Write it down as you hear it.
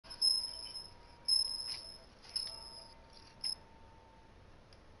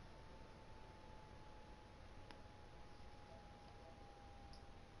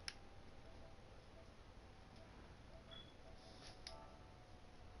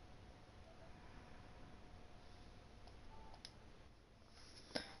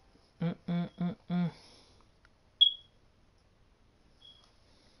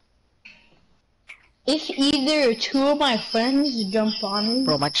If either two of my friends jump on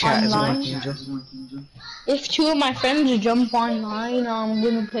Bro, my chat online, is working. if two of my friends jump online, I'm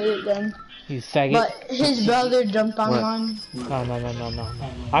gonna play it then. You faggot. But his brother jumped online. No.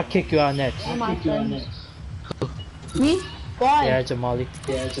 I'll kick you out next. All my friends. Me? Why? Yeah, Jamali.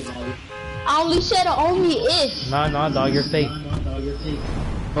 I only said only if. No, dog, you're fake.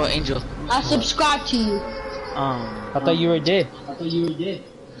 Bro, Angel. I subscribe to you. I thought you were dead.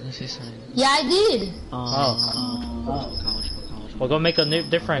 Let me say something. Yeah, I did. College. We'll go make a new,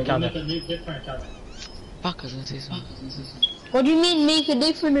 different account then. Fuck, I was gonna say something. What do you mean make a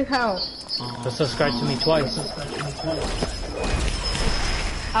different account? Just subscribe to me twice.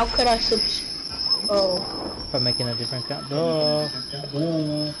 How could I subscribe? Oh. For making a different account. Duh.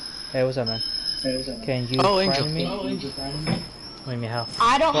 Hey, what's up, man? Can you Angel. me? What do you mean, how?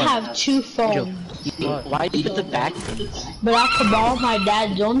 I don't have two phones. Why'd you put the back? But I could borrow my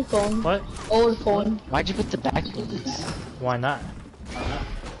dad's own phone. What? Old phone. Why'd you put the back? Why not?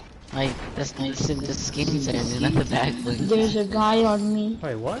 Like, that's nice in the skinny settings, not the back bling. There's a guy on me.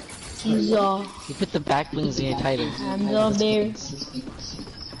 Wait, what? He's You put the back blings in your title. I'm the bear.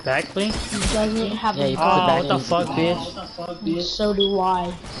 Back bling? He doesn't have Yeah, a you put Oh, the back what the blings. fuck, bitch? So do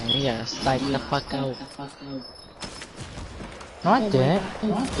I. Yeah, slide the fuck out. No, I didn't.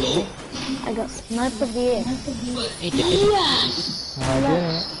 I got sniper gear. Hey, did Yes! No, I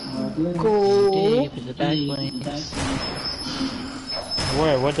didn't. Go. you put the back blings?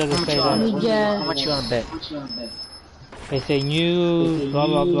 Where? What does it say How there? Yeah. much you wanna bet? They say new, blah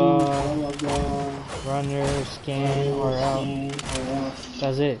blah blah, runner, scan, or out.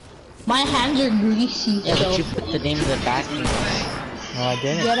 That's it. My hands are greasy, Yeah, so but you put the name of the back blings. No, I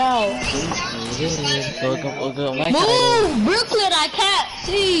didn't. get out. Go, my title. Move! Brooklyn, I can't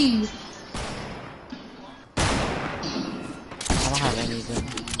see! I don't have any of them.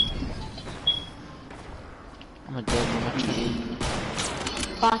 I'm a dead match.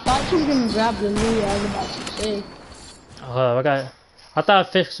 I thought you were gonna grab the loot I was about to say. I thought I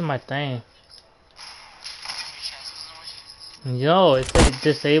fixed my thing. Yo, it said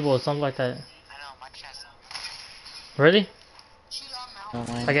disabled, something like that. Really?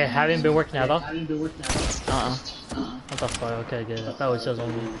 Like it haven't been working at all? What the fuck? Okay, good. I thought it was just on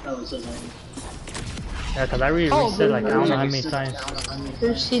me. Yeah, cause I reset like I don't know how many times.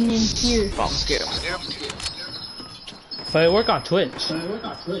 They're sitting in here. I'm scared. But it worked on Twitch. Fuck!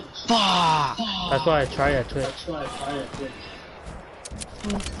 That's why I tried at Twitch.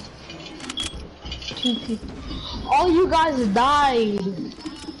 Two people. All you guys died.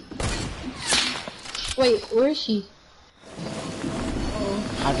 Wait, where is she?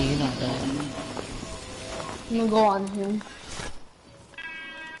 How do you not know? I'm gonna go on him.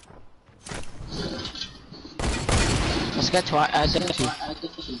 Let's get to I did two.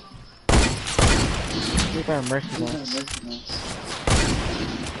 You're very merciless.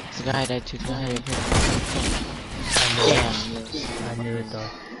 It's a guy died too. Go ahead. Damn. I knew it though.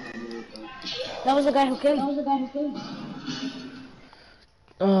 That was the guy who killed me.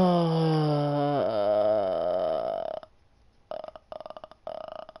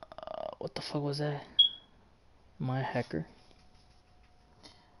 What the fuck was that? Am I a hacker?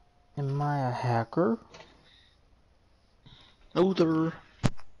 Am I a hacker? No, there.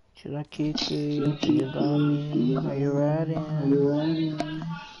 Should I kick it? Do you got me? Are you riding?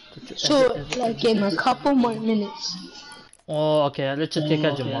 So, like in a couple more minutes. Oh, okay, let's just take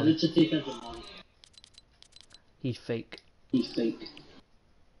out Jamali. He's fake.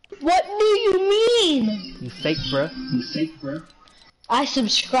 What do you mean? You fake, bruh. I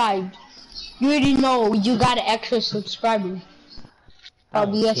subscribed. You already know you got an extra subscriber.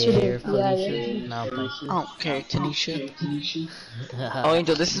 Probably yesterday. Yeah. No, thank you. I don't care, Tanisha. Oh,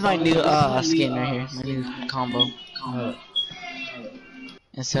 Angel, this is my new skin right here. My new combo.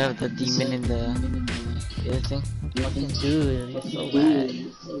 Instead of the demon and the other thing. Dude, you're so bad.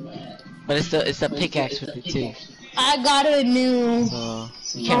 But it's the pickaxe with it too. I got a new So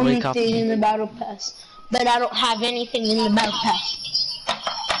you can't really copy thing in it. the battle pass. But I don't have anything in the battle pass.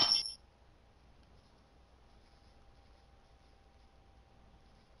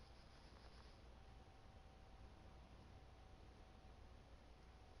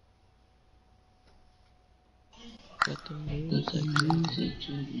 Got the music.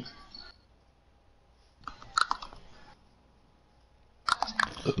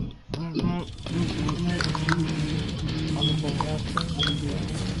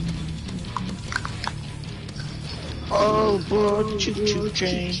 All aboard choo-choo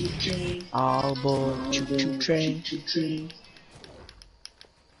train. All aboard choo-choo train.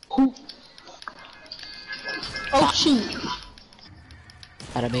 Who? Oh shoot.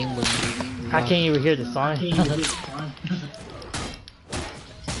 Bada bing boom. I can't even hear the song.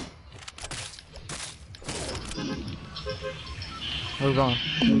 Where we going?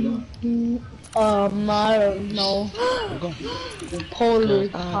 I don't know. Where we going? Polar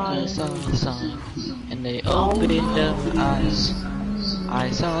I saw time. the sign, and they opened their eyes. I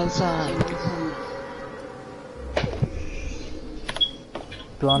saw the sign.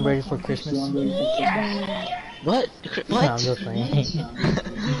 Do I'm ready for Christmas? What? No, What? I'm just playing.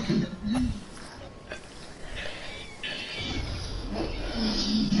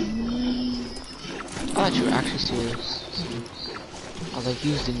 I thought you were actually serious. I was like,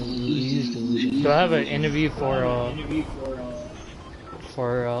 use delusion. Do I have an interview for a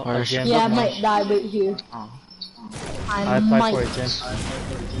gym? Yeah, I might die right here. Oh. I applied for a gym.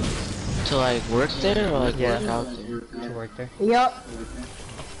 To like work there or like Yeah. work out there? To work there. Yup.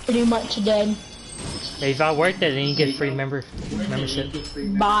 Pretty much dead. Hey, if I work there, then you get free membership.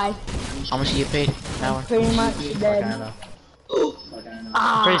 Bye. How much do you get paid an hour? Pretty much Like, I dead. know.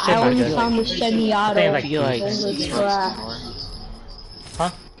 Ah, Pretty sure I it's only like found the semi-auto. I I think feel like Holy 6 bucks crap. an hour.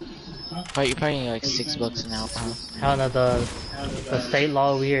 Huh? You're paying like $6 an hour. Hell no, the state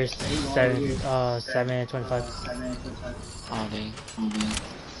law over here is 7.25. Oh dang.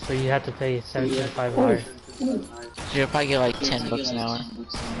 So you have to pay 7.25 an hour. So you'll probably get like $10 an hour.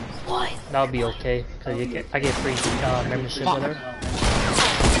 What? That'll be okay, cause I get free membership whatever.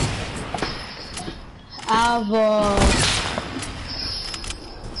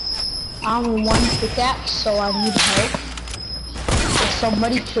 I'm one pickaxe, so I need help. If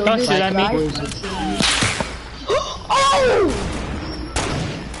somebody killed Don't this shoot at me. guy. Oh!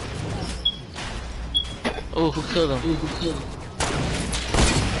 Oh, who killed him?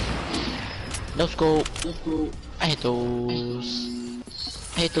 No scope. I hate those.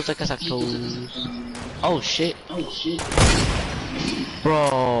 I hate those like I suck those. Oh shit.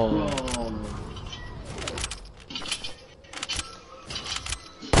 Bro.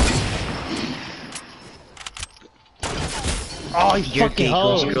 Oh, you You're fucking gay,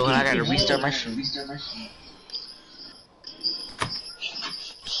 hoe. girl, and I gotta restart my stream.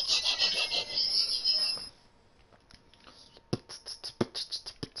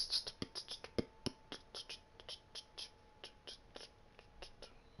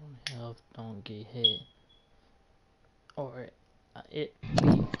 Health, don't get hit. Or it.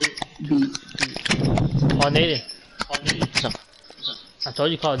 Oh, Nathan. So, I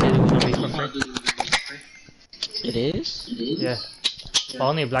told you Call of Duty was gonna be for free. it is? Yeah. But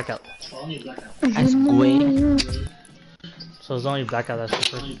only Blackout. That's great. So it's only Blackout that's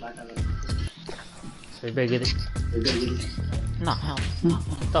for free. So you better get it. No, hell.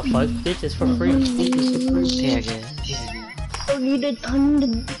 What the fuck? Bitch, it's for free. Yeah, I guess. I need a ton of...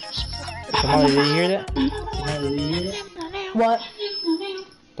 Somebody, did you hear that? What?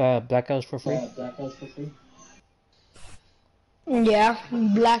 The Blackout's for free? Yeah,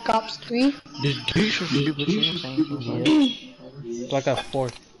 Black Ops 3. This dish for free, but you're saying for free. Yeah. Blackout 4.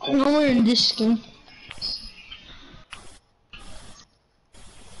 No, we're in this skin.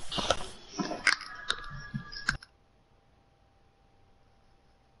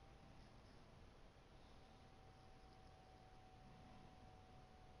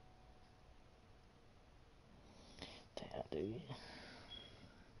 Damn, dude.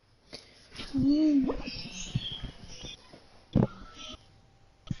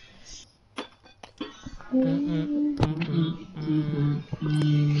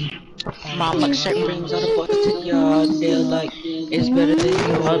 Mama shirt brings all the boys to the yard. They're like, it's better than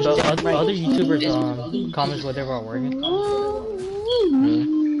yours. The other YouTubers comments whatever are working.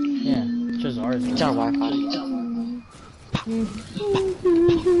 Really? Yeah, it's just ours. It's our Wi-Fi.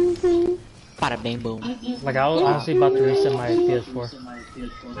 Bada bang boom. Like I was honestly about to reset my PS4.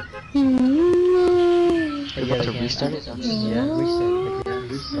 You're about to restart it? Yeah, reset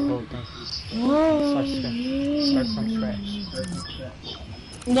the whole thing. Start from scratch.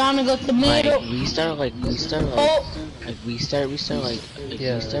 You wanna go to middle? Like restart, like restart, like, Oh. like restart, like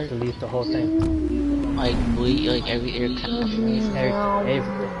Yeah, restart. delete the whole thing. Like delete, like every air kind of Everything.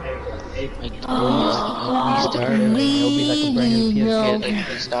 like restart. It'll be like a brand new PS4. Yeah, like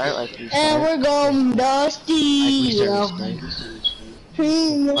restart, like And restart. we're going Like Dusty. restart,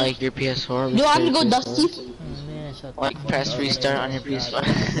 like your PS4. Do you want to go restart, Dusty? Man, shut Like press restart on your PS4.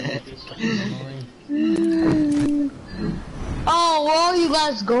 Oh, where are you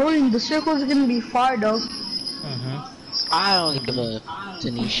guys going? The circle's gonna be far though. I don't give a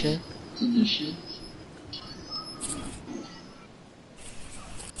Tanisha.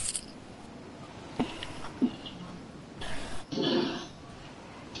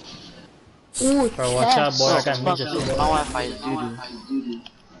 Ooh, Bro, watch out, boy. I got Fuck, ninja my shit. Wi-Fi is doo-doo.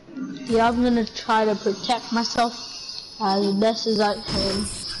 Yeah, I'm gonna try to protect myself as best as I can.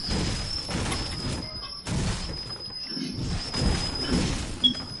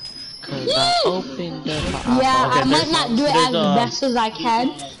 Cause I opened the Yeah, Okay, I might not do it as best as I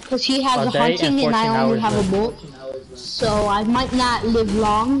can, cause he has a day and hunting and I 14 only hours have a left. bolt. So I might not live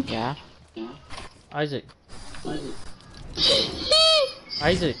long. Yeah. Isaac.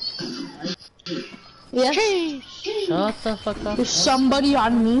 Isaac. Yes. Shut the fuck up. There's somebody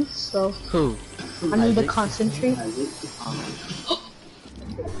on me, so Who? I need to Isaac. concentrate.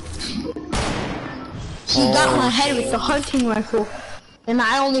 He got my head with the hunting rifle, and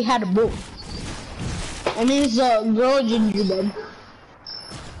I only had a bolt. And he's a girl gingerbread.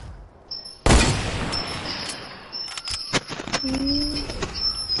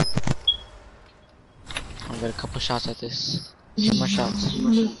 I'm gonna get a couple shots at this. 2 more shots.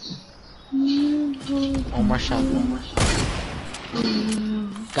 One more shot.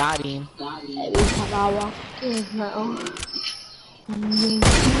 Got him.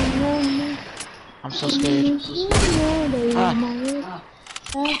 I'm so scared. Ah.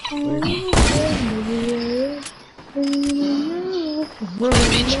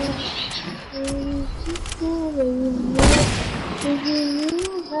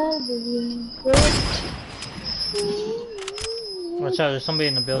 Watch out, there's somebody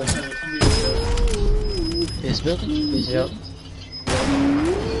in the building. This building? Yep.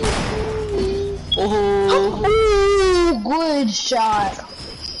 Oh! Ooh, good shot.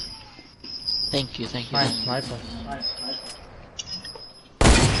 Thank you. Nice sniper.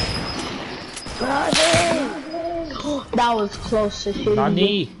 That was close to hitting me.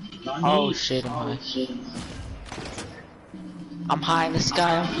 Nani! Oh shit, I'm high. I'm high in the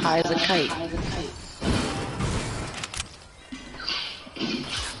sky, I'm high as a kite.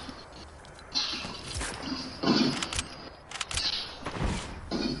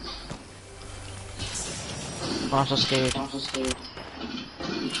 Oh, I'm so scared.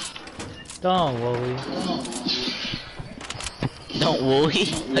 Don't worry. Don't worry.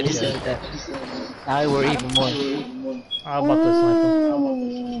 I just said that. Now I worry even more. How about this sniper?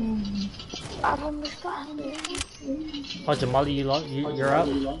 Oh, Jamali, you're out?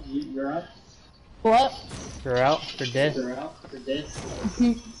 What? You're out? You're dead?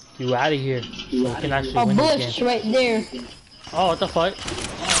 You out of here. So we can actually A win this bush game. right there. Oh, what the fuck?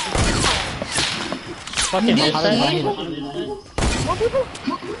 Fucking You hit did that.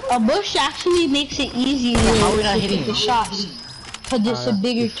 A bush actually makes it easier How are we not to hitting hit the it? shots. Cause it's a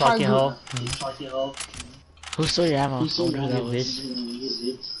bigger You fucking target. hoe. Who stole your ammo? I wonder who that You was. bitch.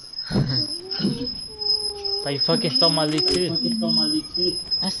 Like you fucking stole my lead too.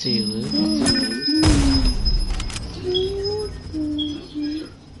 That's to you, Luke.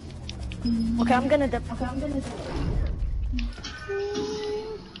 Okay, I'm gonna dip.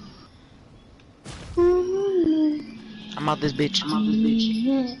 I'm out this bitch.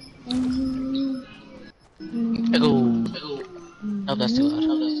 Echo. No, that's too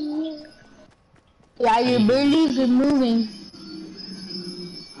loud. Yeah, your birdies are moving.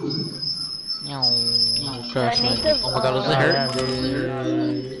 No. Crash my. Oh my god, does it hurt?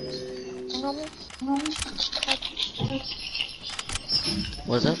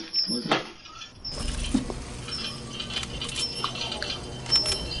 What's up?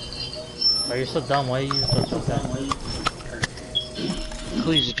 Oh, you're so dumb. Why you use the jump pad?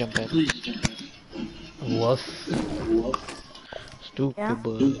 Who used to jump at? Woof. Stupid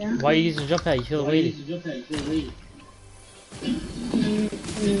boy. Why you using jump pad? You feel weighted.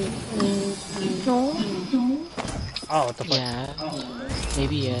 Oh, what the fuck? Yeah.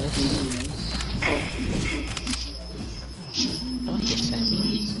 Maybe yes. Don't hit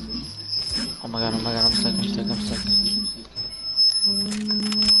Sammy. Oh my god, I'm stuck.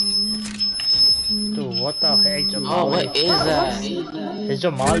 Dude, what the heck, Jamali? Oh, what is that? It's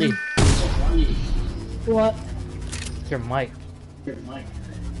Jamali. What? Your mic.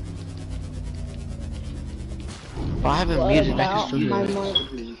 But I haven't What muted, I can about still my hear it.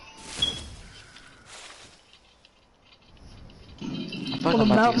 mic? I feel like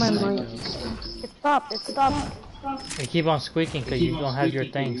I'm about to get sniped. It stopped. You keep on squeaking because you don't have your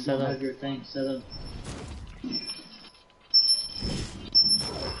thing set up.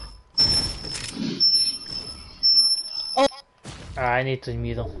 Oh. I need to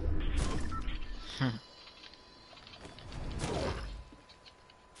mute him.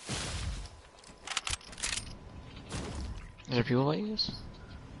 Is there people fighting us?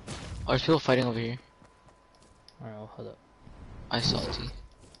 Oh, there's people fighting over here. Alright, hold up. I salty.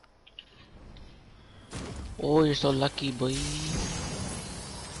 Oh, you're so lucky, boy.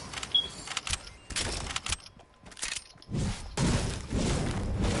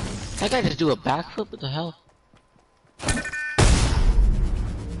 That guy just do a backflip? What the hell?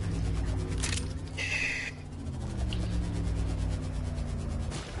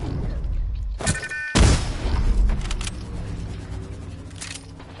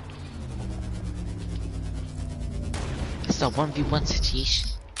 It's a 1v1 situation.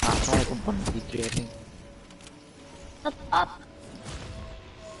 It's not like a 1v3, I think. What's up?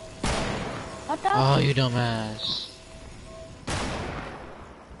 What up? Oh, you dumbass.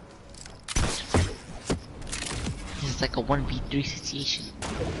 It's like a 1v3 situation.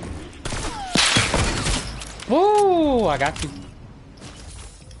 Woo! I got you.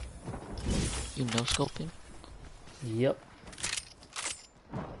 You no scoping? Yep.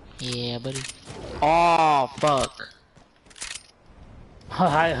 Yeah, buddy. Oh, fuck.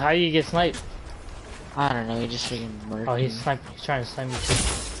 How you get sniped? I don't know, he just freaking murdered Oh, me. he's trying to snipe me too.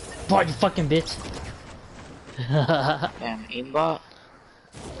 Boy, you fucking bitch. Damn, aimbot.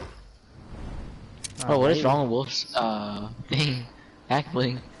 Oh, what is wrong with Wolf's, thing?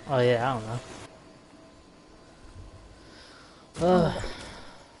 Backbling. Oh yeah, I don't know. Oh,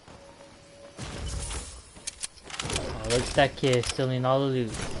 look at that kid stealing all the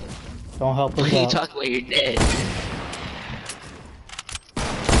loot. Don't help What us are you out. talking about? You're dead.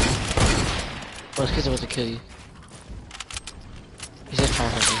 Well, this kid's about to kill you. He's just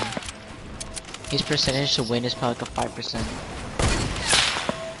trying to win. His percentage to win is probably like a 5%.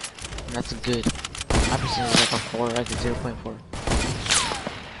 And that's good. 5% is like a 4, like a 0.4.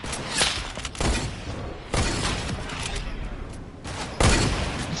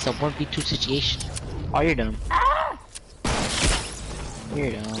 It's a 1v2 situation. Oh, you're dumb.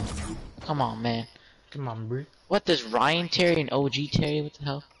 You're dumb. Come on, man. Come on, bro. What does Ryan Terry and OG Terry? What the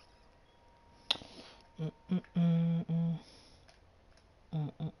hell?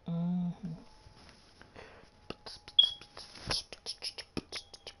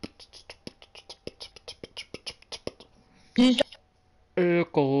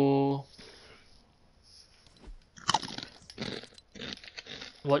 Echo.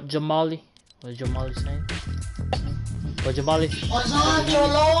 What Jamali? What Jamali saying? What Jamali? What's up,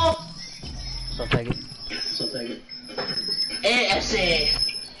 Cholo? So faggot. ASA.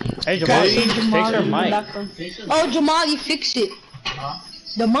 Hey Jamali, fix your mic. Oh, Jamali, fix it.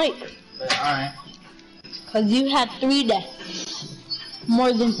 The mic. Alright. Cause you had 3 deaths.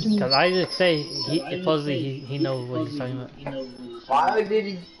 More than 3. Cause I just say supposedly he knows what he's talking about.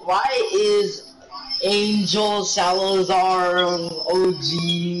 Why is Angel Salazar OG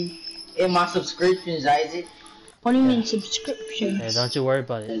in my subscriptions, Isaac? What do you mean subscriptions? Hey, don't you worry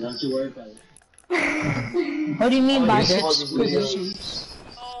about it. What do you mean by this- subscriptions?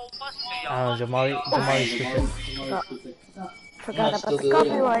 I don't know, Jamali's stupid. Forgot about the Still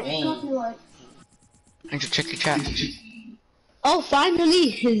copyright. Angel, check your chat. Oh,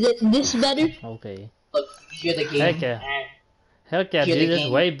 finally! Is it this better? Okay. Look, hear the game. Heck yeah. Heck yeah, Hear dude, the this is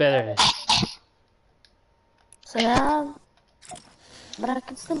game. way better. So yeah, but I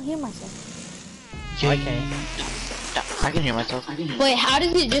can still hear myself. I can't. I can hear myself. Wait, how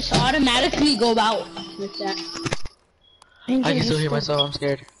does it just automatically go out with that? I can still hear myself. I'm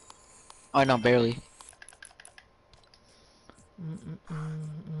scared. Oh no, barely.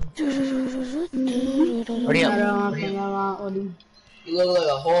 Ready up. You look like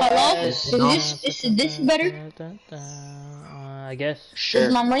a whole Hello? ass. Is this better? I guess. Sure.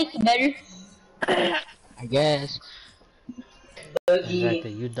 Is my mic better? I guess. Boogie.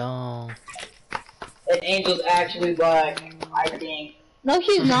 Exactly, you dumb. And Angel's actually black, I think. No,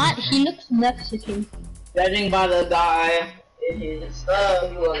 he's not. He looks Mexican. Judging by the guy in his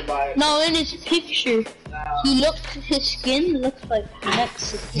stuff, he looks like. No, in his picture, his skin looks like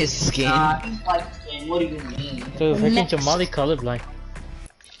Mexican. His skin. He's like skin. What do you mean? Dude, freaking Next. Jamali colorblind.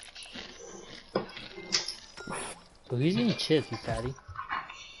 So he's eating chips, you fatty.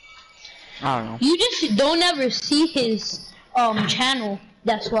 I don't know. You just don't ever see his channel.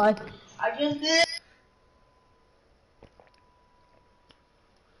 That's why. I just did.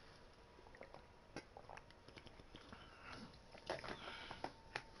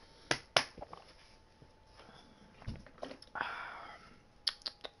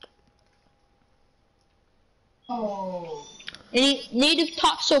 Oh. And Native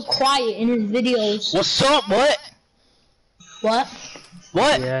talks so quiet in his videos. What's up? What? What?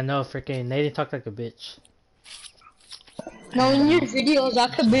 What? Yeah, no, freaking Nathan talked like a bitch. No, in your videos, I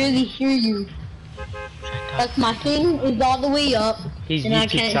could barely hear you. Like my thing is all the way up, He's and I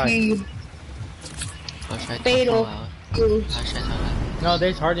YouTube can't shy. hear you. What should I talk Fatal. about? Dude, How should I talk about? No,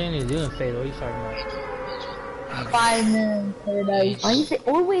 there's hardly any doing Fade. What are you talking about? 5 man paradise. Why is it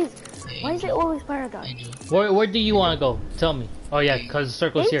always paradise? Angel. Where do you want to go? Tell me. Oh yeah, cause the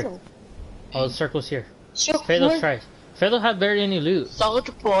circle's here. Angel. Oh, the circle's here. Circle. Fatal's tries. Fatal had barely any loot.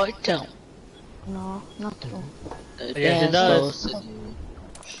 Soldier boy, tell. No, not true. Yes, it does.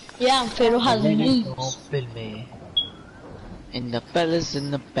 Yeah, Fatal has loot. And the fellas in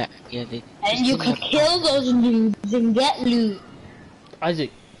the back, yeah, they. And you can kill those noobs and get loot.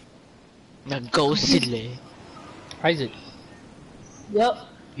 Isaac. Now go silly. Isaac. Yep.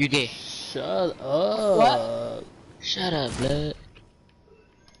 You gay. Shut up. What? Shut up, blood.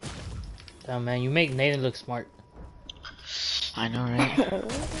 Damn, man, you make Nathan look smart. I know, right?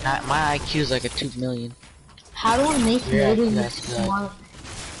 My IQ is like a 2 million. How do I make Yeah, native look that's good. smart?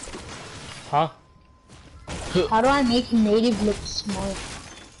 Huh? How do I make native look smart?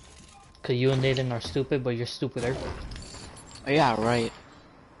 Cause you and Nathan are stupid, but you're stupider. Yeah, right.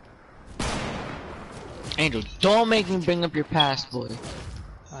 Angel, don't make me bring up your past, boy.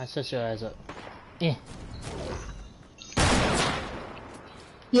 Alright, shut your ass up. Yeah.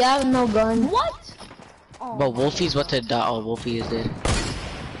 You have no gun. What? Oh, But Wolfie's what to die. Oh, Wolfie is dead.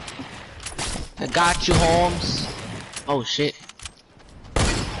 I got you, Holmes. Oh shit.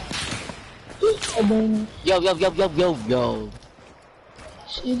 And then, Yo.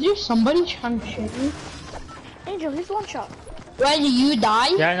 is there somebody trying to shoot me? Angel, he's one shot. Why do you die?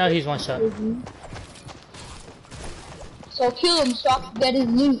 Yeah, I know he's one shot. So kill him so I can get his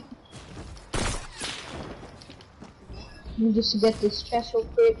loot. Let me just get this chest real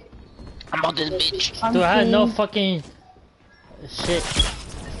quick. I'm on this bitch. Dude, I had no fucking shit.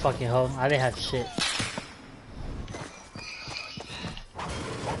 Fucking hoe. I didn't have shit.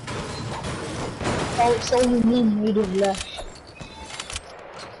 Oh, it's only me native left.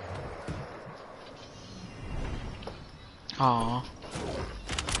 Aww.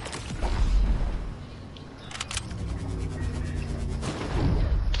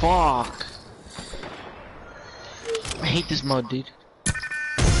 Fuck. I hate this mode, dude.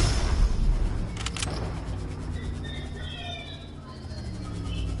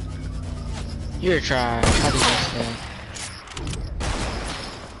 You're a try. How do you say?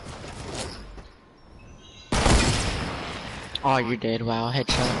 Oh, you're dead. Wow,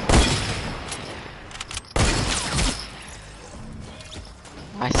 headshot.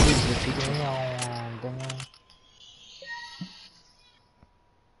 I see the future.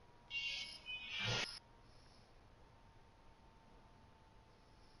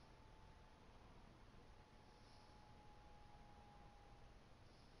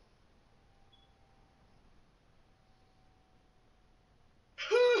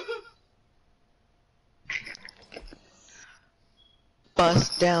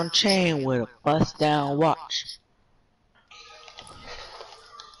 Bust down chain with a bust down watch.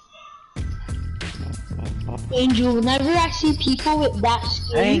 Angel, whenever I see people with that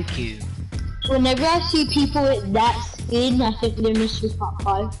skin, Thank you. whenever I see people with that skin, I think they're Mr. Top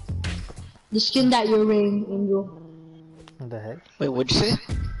 5. The skin that you're wearing, Angel. What the heck? Wait, what'd you say?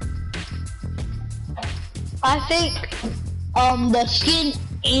 I think, the skin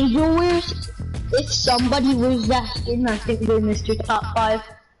Angel wears, if somebody wears that skin, I think they're Mr. Top 5.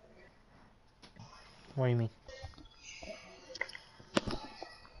 What do you mean?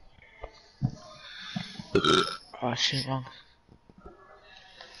 Oh shit, wrong.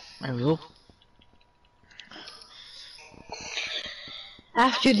 There we go.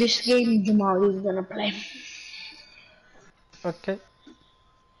 After this game, Jamal is gonna play. Okay.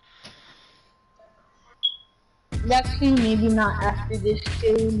 Actually, maybe not after this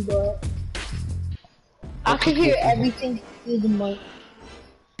game, but I can hear everything through the mic.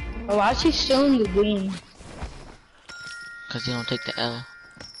 Oh, why is he still in the game? Cause you don't take the L.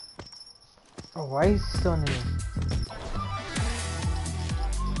 Oh, why is he still in here?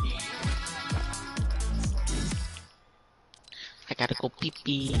 I gotta go pee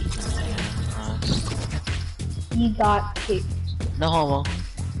pee. He got kicked. No homo.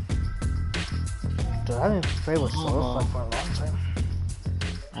 Dude, I haven't played with solo for a long time.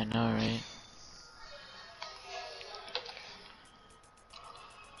 I know, right?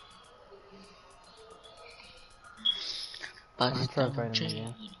 Bust down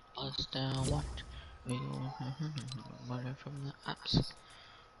chain, bust down what? We money from the apps.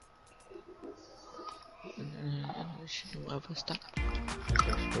 Should you ever stop?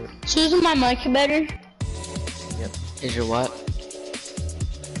 So isn't my mic better? Yep. Is your what?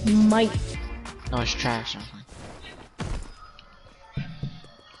 Mic. No, it's trash.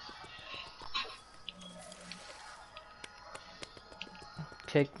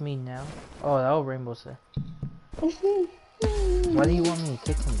 Kick me now? Oh, that was Rainbow say. Why do you want me to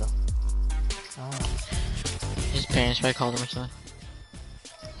kick him though? Oh. His parents probably called him or something.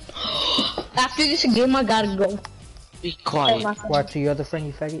 After this game, I gotta go. Be quiet. What, to your other friend,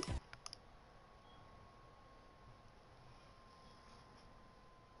 you faggot?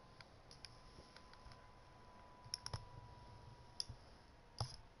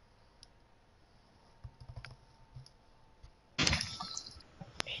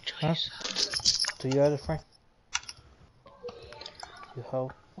 Huh? Do you have a friend? You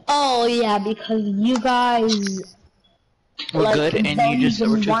hoe? Oh yeah, because you guys We're like good, and you don't just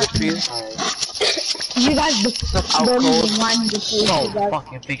we're even too good want for you. you guys Out don't cold. even want me to play Oh, you guys.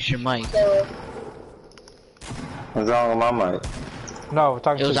 fucking fix your mic. So What's wrong with my mic? No, we're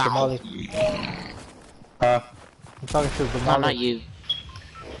talking It to was out. Jamali. Huh? I'm talking to Jamali. No, not you.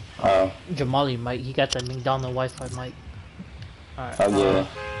 Oh. Jamali mic. He got the McDonald Wi-Fi mic. Alright. Oh, yeah.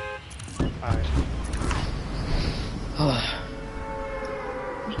 Alright.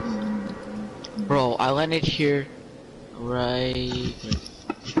 Bro, I landed here right.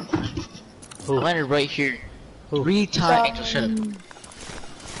 Who? I landed right here. Who? 3 times. Angel, shut up. No,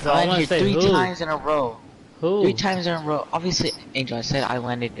 I I landed wanna here say 3 who? times in a row. Who? 3 times in a row. Obviously, Angel, I said I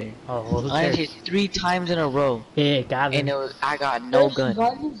landed there. Oh, well, who I landed cares? here 3 times in a row. Yeah, got And him. I got no first gun.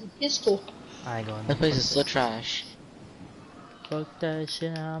 gun is a pistol. I ain't going This there. place is so trash. Fuck that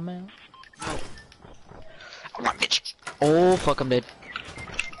shit, I'm out. Oh, my bitch. Oh, fuck, I'm dead.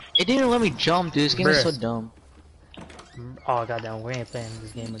 It didn't let me jump, dude. This game is so Bruh. dumb. Oh, goddamn, we ain't playing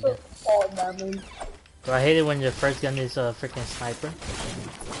this game again. Oh damage. Bro, I hate it when your first gun is a freaking sniper.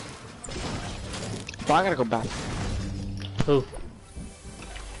 Bro, I gotta go back. Who?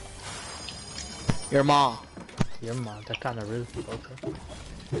 Your mom. Your mom, that kinda rude. Okay.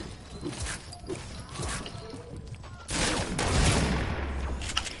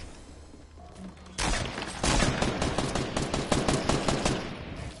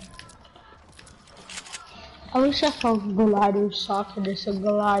 I wish I found glider socket. There's a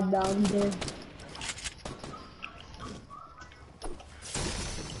glide down there.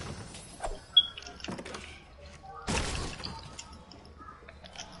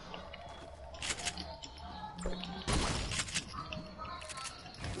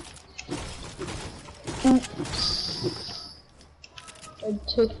 Oops. I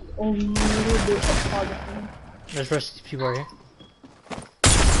took a little bit of part of him. There's the rest of these people right here.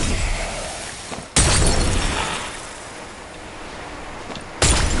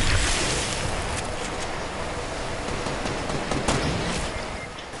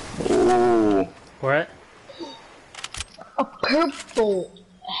 Ooh. Where at? A purple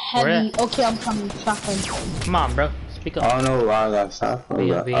heavy. Okay, I'm coming. Shotgun. Come on, bro. Speak up. I don't know why I got shot from.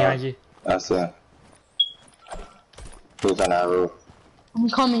 Behind you. That's it. Who's on that roof? I'm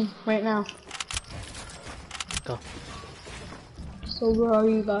coming right now. Go. So where are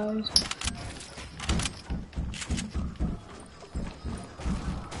you guys?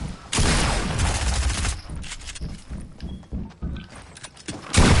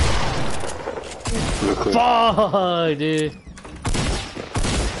 Fuck, dude.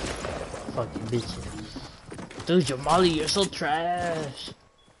 Fucking bitch. Dude, Jamali, you're so trash.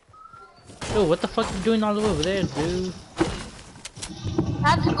 Dude, what the fuck you doing all the way over there, dude? I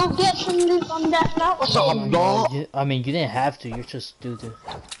had to go get some loot on that mountain. I mean, you didn't have to. You're just stupid.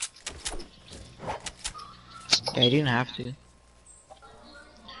 Yeah, you didn't have to.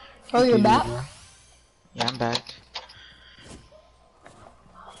 Oh, you're back? Yeah, I'm back.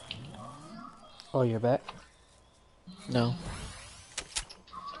 Oh, you're back? No.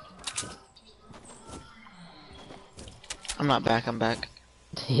 I'm not back, I'm back.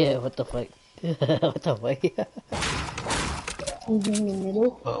 Yeah, what the fuck? What the fuck? He's in the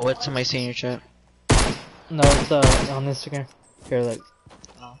middle. What's somebody saying in your chat? No, it's on Instagram. Here, look.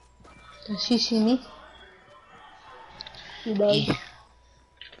 Does he see me? He does. Yeah.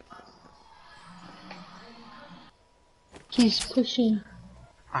 He's pushing.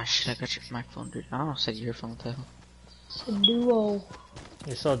 Ah shit, I got my phone, dude. I don't said your phone, what the hell? It's a duo.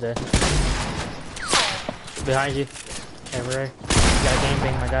 You're so dead. Behind you. Everywhere. You got a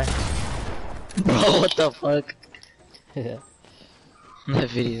gangbang, my guy. Bro, what the fuck? Yeah. That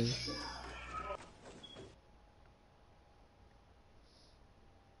video.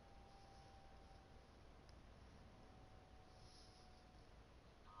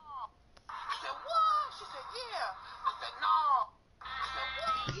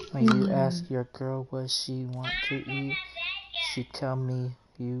 When you ask your girl what she want to eat, she tell me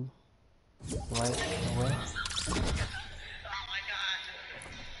you right away.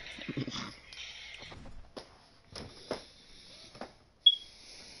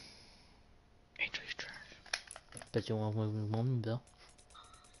 Bet you want woman, Bill.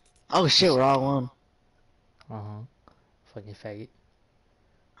 Oh shit, we're all one. Uh-huh. Fucking faggot.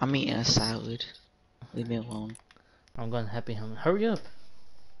 I'm eating a salad. Leave me alone. I'm going happy home. Hurry up.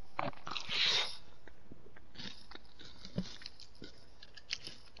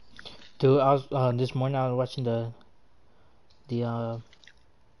 Dude, I was this morning I was watching the what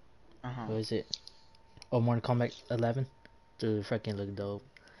is it? Oh, Mortal Kombat 11. Dude, freaking look dope.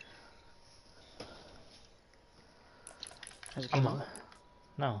 Has it come out?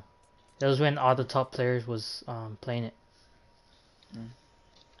 No. It was when all the top players was playing it. Mm.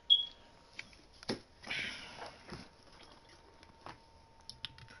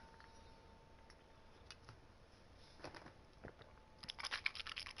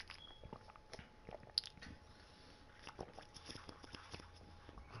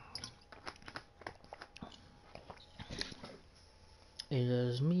 It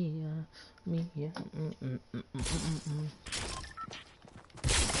is me, me.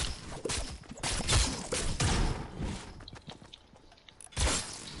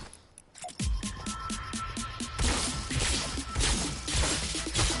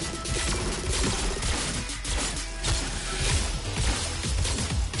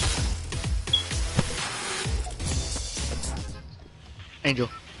 Angel.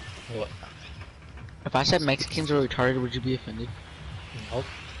 What? If I said Mexicans are retarded, would you be offended? Nope.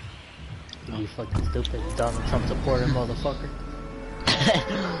 You fucking stupid Donald Trump supporter motherfucker.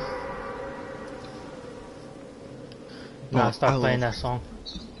 Nah, start playing that song.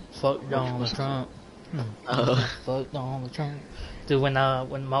 Fuck Donald Trump. Fuck Donald Trump. Dude, when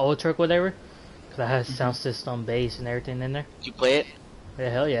my old truck whatever, cause I had sound system, bass, and everything in there. Did you play it? Yeah,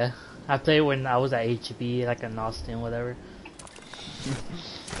 hell yeah. I played when I was at HB, like in Austin, whatever.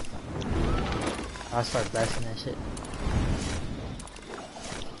 I start blasting that shit.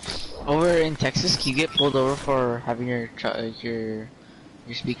 Over in Texas, can you get pulled over for having your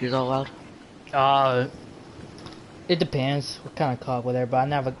speakers all loud? It depends what kind of cop, whatever.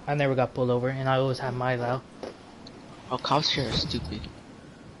 But I never got pulled over, and I always have my loud. Oh, cops here are stupid.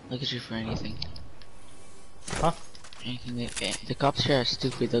 Look at you for anything. Huh? Anything the cops here are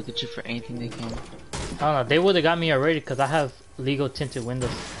stupid. They'll get you for anything they can. I don't know. They would have got me already because I have legal tinted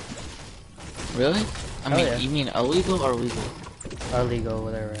windows. Really? I mean, yeah. you mean illegal or legal? Illegal,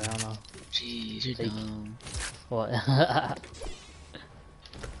 whatever. I don't know. Jeez, you're dumb. What?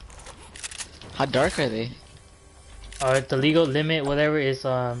 How dark are they? The legal limit, whatever, is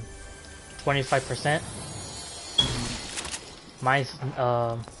 25%. Mine's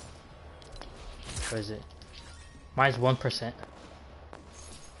what is it? Mine's 1%.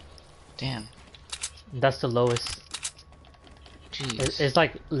 Damn. That's the lowest. Jeez. It's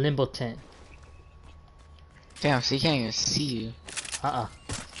like limbo tint. Damn, so you can't even see you.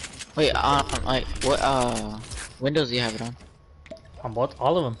 Wait, like, what, windows do you have it on? On both,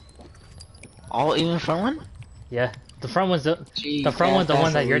 all of them. All, even the front one? Yeah. The front one's the Jeez, front one's the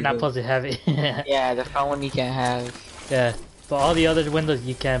one that illegal. you're not supposed to have it. Yeah, the front one you can't have. Yeah. But all the other windows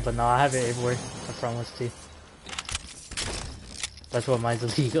you can, but no, I have it everywhere. The front ones too. That's what mine's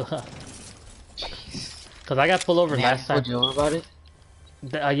illegal. Jeez. Cause I got pulled over last time. Told you know about it?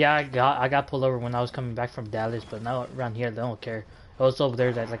 Yeah, I got pulled over when I was coming back from Dallas, but now around here they don't care. It was over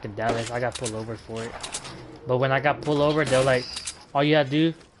there that like in Dallas, I got pulled over for it. But when I got pulled over, they're like, all you had to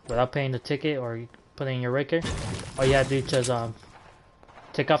do without paying the ticket or putting in your record, all you had to do is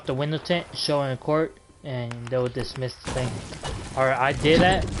take off the window tint, show in court, and they would dismiss the thing. Or I did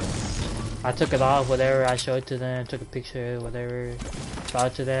that. I took it off, whatever. I showed it to them, took a picture, whatever, showed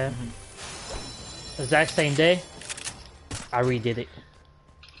it to them. Exact same day, I redid it.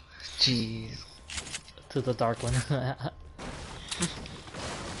 Jeez. To the dark one.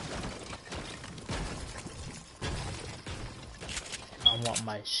 I want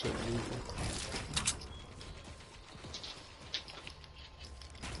my shit legal.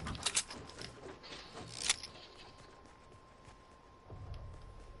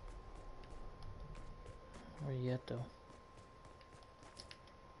 Where you at though?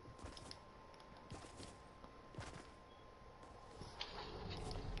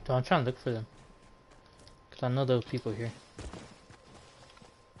 So I'm trying to look for them. Cause I know those people here.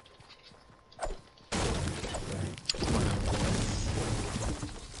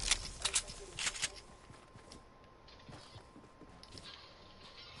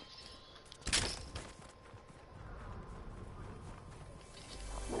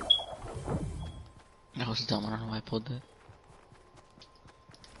 That was dumb, I don't know why I pulled that.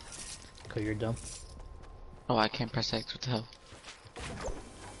 Cause you're dumb. Oh, I can't press X, what the hell?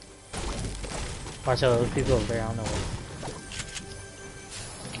 Watch out, those people over there, I don't know where.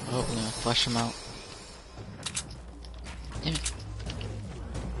 Oh, I'm gonna flush them out. Damn it.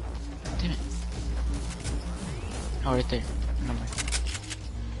 Damn it. Oh, right there. Never mind.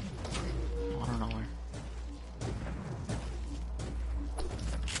 Oh, I don't know where.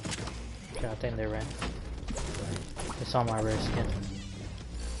 Yeah, I think they ran. They saw my rare skin.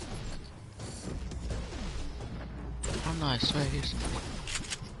 I don't know, I swear I hear something.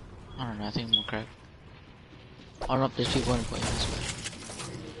 I don't know, I think I'm gonna crack. I don't know if there's people in play this way.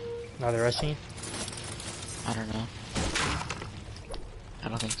 Now they're rushing you? I don't know. I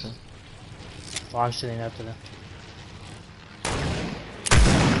don't think so. Well, I'm shooting after them.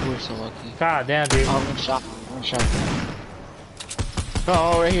 We're so lucky. God damn, dude. Oh, one shot. One shot.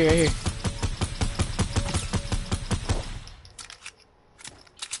 Oh, right here, right here.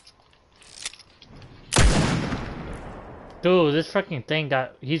 Dude, this fucking thing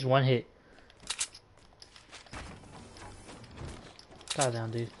he's one hit. God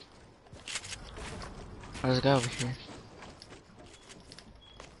damn, dude. There's a guy over here.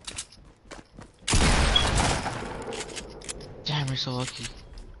 Damn, we're so lucky.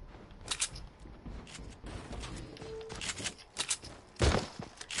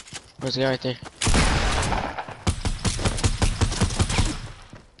 There's a guy right there.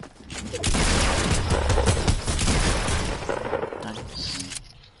 Nice.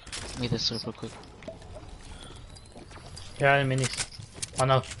 Give me this real quick. Yeah, in minis. Oh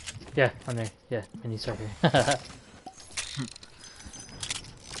no. Yeah, on there. Yeah, minis right here.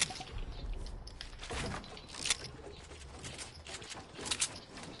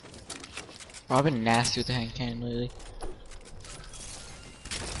 Bro, I've been nasty with the hand cannon lately.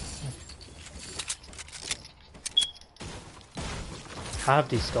 I have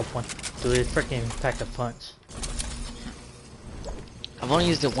the scope one. Dude, it freaking packed a punch. I've only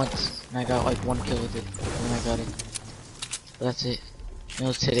used it once, and I got like 1 kill with it when I got it. But that's it. It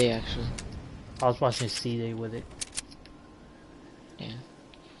was today, actually. I was watching C-Day with it. Yeah.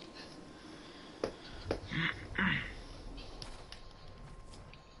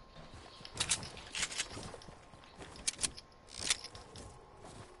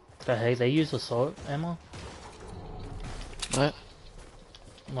 The heck, they use assault ammo? What?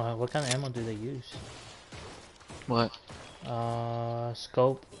 What kind of ammo do they use? What?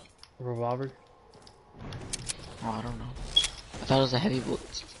 Scope, revolver? Oh, I don't know. I thought it was a heavy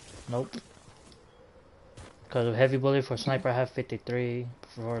bullet. Nope. Because of heavy bullet for sniper, I have 53.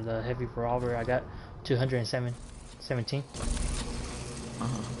 For the heavy revolver, I got 217.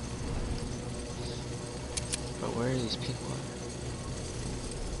 Uh-huh. But where are these people at?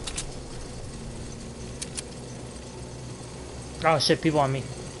 Oh shit, people on me.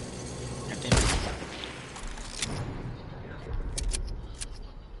 God damn it.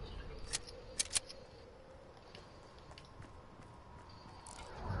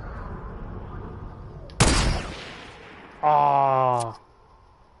 Ah.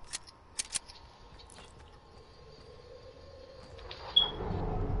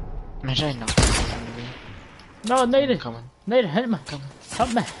 Imagine I knocked him. No, Nathan. Come on. Nathan, help me. Come on.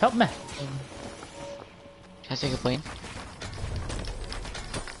 Help me. Help me. Can I take a plane?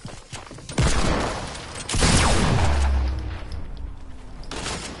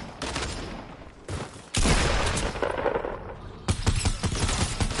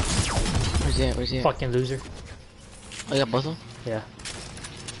 Where's he at? Where's he at? Fucking loser. Oh, you got both of them? Yeah.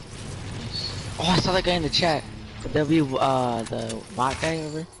 Oh, I saw that guy in the chat. The the bot guy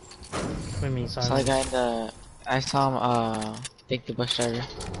over. What do you mean, I saw son? the guy in the. I saw him, take the bus driver.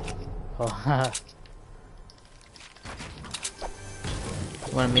 Oh, haha.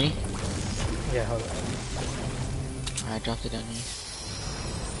 You want a mini? Yeah, hold on. Alright, I dropped it down here.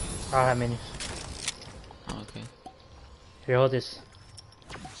 I don't have minis. Oh, okay. Here, hold this.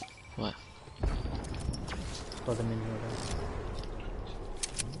 What? Hold the mini. Hold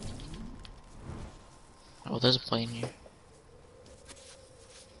on. Oh, there's a plane here.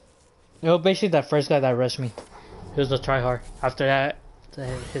 Yo, basically that first guy that rushed me, he was a tryhard. After that,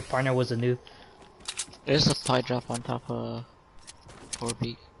 his partner was a noob. There's a supply drop on top of 4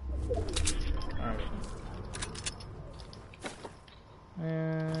 Peak.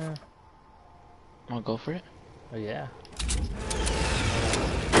 Wanna go for it? Oh yeah.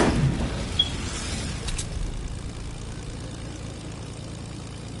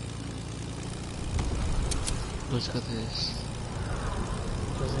 Let's go to this.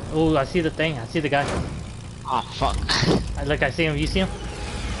 Oh, I see the thing. I see the guy. Oh, fuck. Look, I see him. You see him?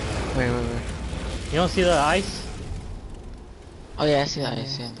 Wait. You don't see the ice? Oh, yeah, I see that. I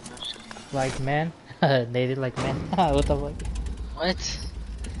see it. Like man. Native like man. What the fuck? What?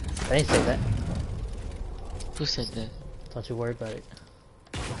 I didn't say that. Who said that? Don't you worry about it.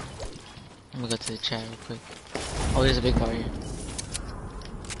 I'm gonna go to the chat real quick. Oh, there's a big bar here.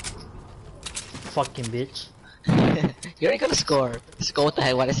 Fucking bitch. You already got a score. Score, what the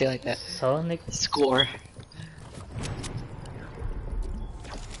heck? Why'd I say it like that? So, Nick. Score.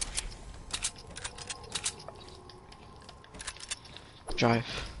 Drive.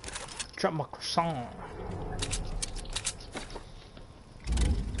 Drop my croissant.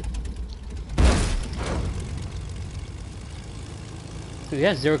 Dude, he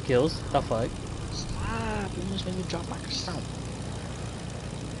has 0 kills. The fuck? Stop! You almost made me drop my croissant.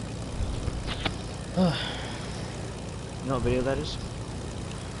 You know what video that is?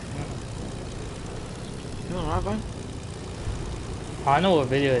 You know what, Ryan? I know what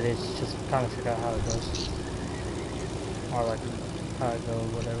video it is, just kind of forgot how it goes. Or like, how it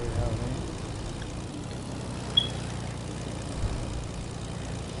goes, whatever the hell it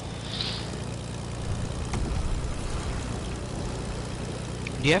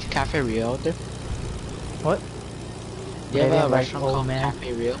is. Do you have Cafe Rio out there? What? Do you have a like, restaurant old called man.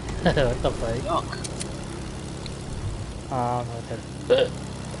 Cafe Rio? What the fuck? Yuck. I don't know what that.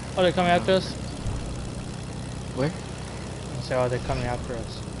 Oh, they're coming after us? Where? I say, oh, they're coming after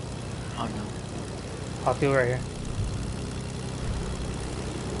us. Oh no. I'll feel right here.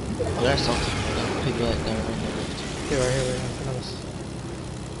 Oh, there's something. People that are in the lift. Feel right here, right in front of us.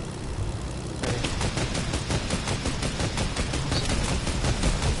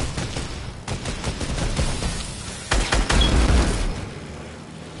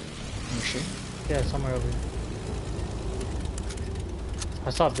 You sure? Yeah, somewhere over here. I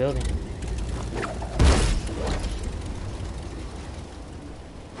saw a building.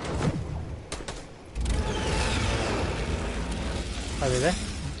 Are they there?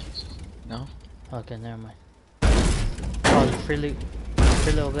 No. Okay, never mind. Oh, there's free loot.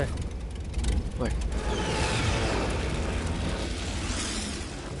 Free loot over there. Where?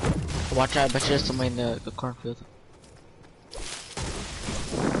 Watch out, I bet you there's somebody in the cornfield.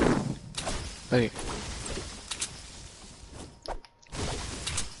 Okay.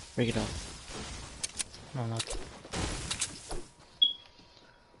 Break it off. No, not.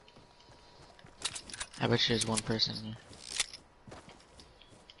 I bet you there's one person here.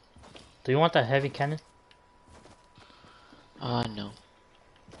 Do you want that heavy cannon? No.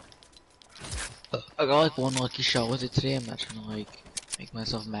 I got like one lucky shot with it today. I'm not trying to like make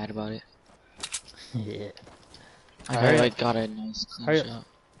myself mad about it. Yeah. I like got a nice clean Hurry up. shot.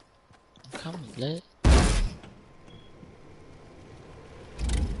 I'm coming, lit.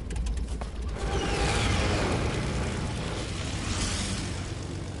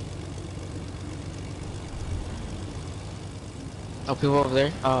 Oh, people over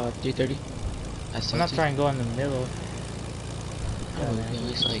there. 330. I'm not trying to go in the middle. Oh, we can at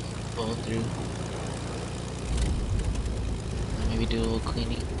least like blow through. And maybe do a little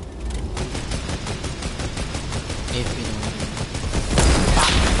cleaning. If you know what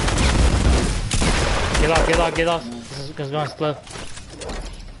Get off, get off, get off. This is going slow. I mean.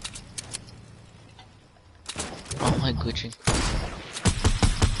 Oh my glitching.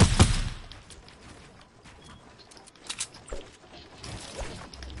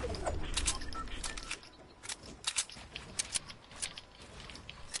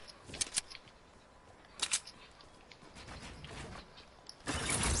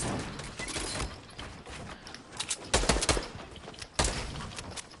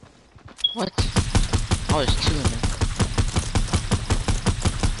 What? Oh, there's two in there.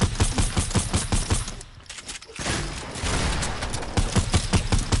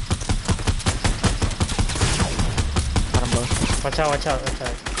 Got them both. Watch out, watch out, watch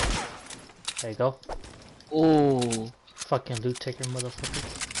out. There you go. Ooh. Fucking loot taker,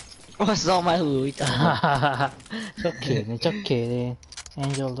 motherfucker. What's all my loot? It's okay, it's okay.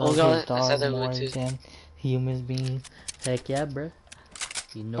 Angel loves God, his I said dog that more loot too. than human beings. Heck yeah, bruh.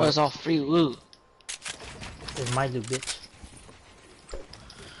 You know Oh, it's all free loot. it's my loot, bitch.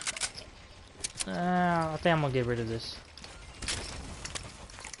 I think I'm gonna get rid of this.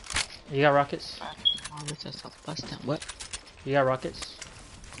 You got rockets? Oh, what's that stuff? Bust down. What? You got rockets?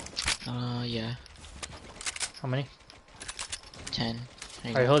 Yeah. How many? 10.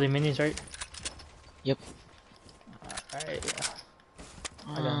 There you Are you go. holding minis, right? Yep. Alright, yeah.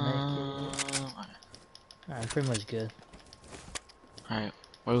 I got I'm pretty much good. Alright,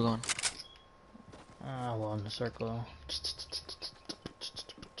 where are we going? Well, in the circle.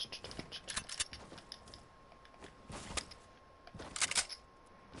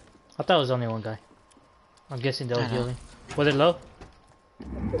 I thought it was only one guy. I'm guessing they were I know. healing. Was it low?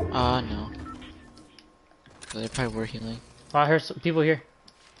 No. They're probably were healing. Oh, I heard some people here.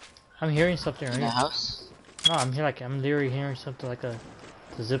 I'm hearing something right In the here. house? No, I'm here like I'm literally hearing something like the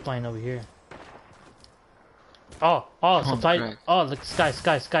zip line over here. Oh, supply. crap. Oh, look, sky.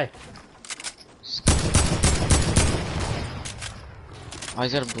 Oh,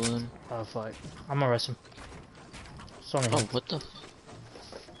 he's got a balloon. Oh fuck, I'm gonna arrest him. It's only Oh, him. what the f-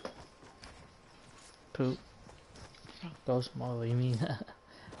 Poop. Go small. What do you mean?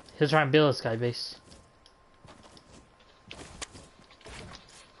 He's trying to build a sky base.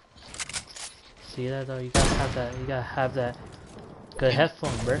 See that though? You gotta have that. You gotta have that good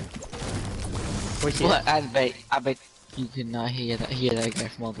headphone, bro. Where's he? What? I bet you could not hear that guy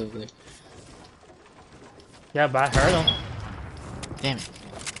from all over there. Yeah, but I heard him. Damn it.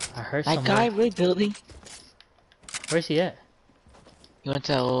 I heard That someone. guy rebuilding. Where's he at? He went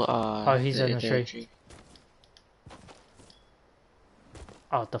to Oh, he's in the tree. tree.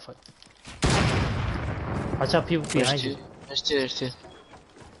 Oh, what the fuck? Watch out, people behind you. There's two.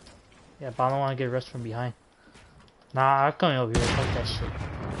 Yeah, but I don't want to get rushed from behind. Nah, I'm coming over here. Fuck that shit.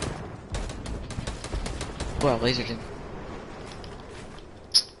 Well, lasered him.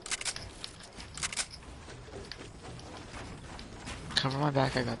 Cover my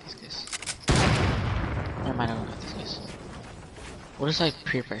back, I got these guys. Never mind, I don't got these guys. What is like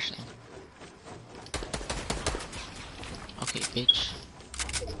peer pressure? Okay, bitch.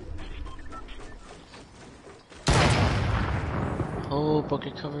 Oh,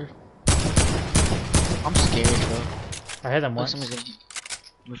 bucket cover. I'm scared, bro. I hit him Oh, once. someone's gonna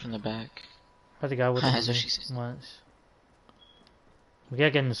move from the back. I the guy with That's him what she said. once. We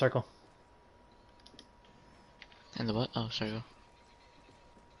gotta get in the circle. And the what? Oh, sorry. Go.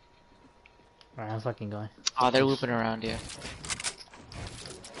 Alright, I'm fucking going. Oh, they're looping around, yeah.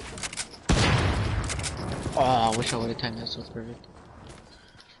 Oh, I wish I would've timed that so it's perfect.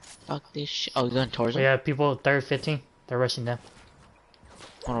 Fuck this shit. Oh, you're going towards them? We have people third 15. They're rushing them.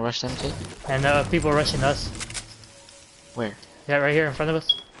 Wanna rush them too? And people rushing us. Where? Yeah, right here in front of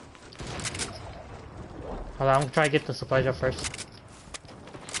us. Hold on, I'm gonna try to get the supply drop first.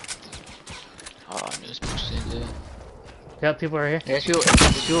 Oh, I knew this pushed in there. Yeah, people are here. There's people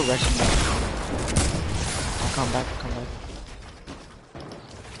rushing back. Come back.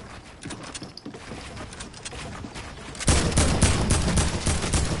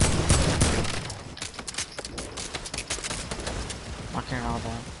 Knocking it all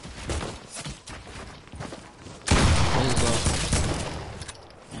down. Really low.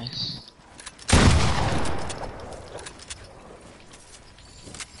 Nice.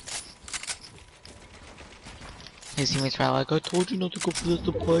 His teammates are like, I told you not to go for the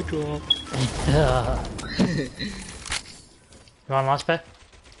supply drop. You want launch pad?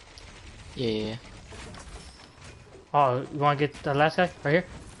 Yeah. Oh, you wanna get the last guy? Right here?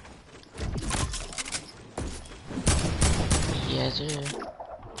 Yes, sir.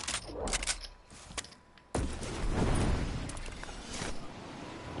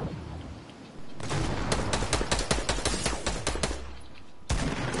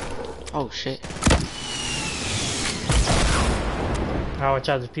 Oh shit. Oh, watch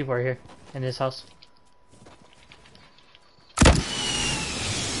out, there's people right here. In this house.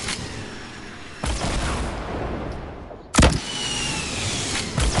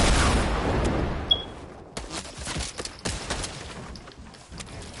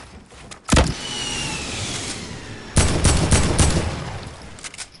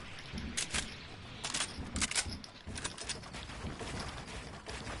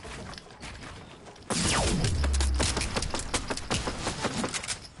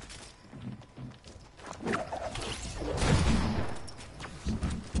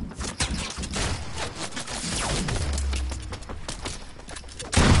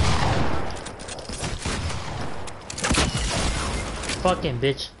 Fucking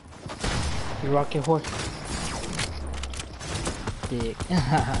bitch. You rocket whore. Dick.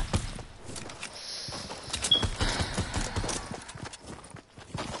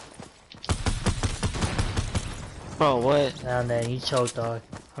 Bro, what? Now then, you choked, dog.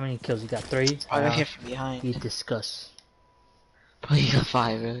 How many kills? You got 3? I got hit from behind. You disgust. Bro, you got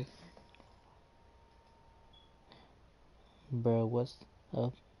 5, really? Bro, what's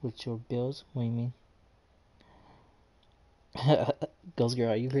up with your bills? What do you mean? Ghost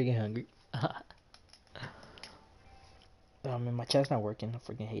girl, are you freaking hungry? Oh man, my chat's not working. I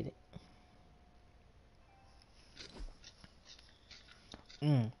freaking hate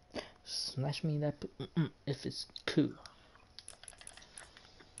it. Smash me that if it's cool.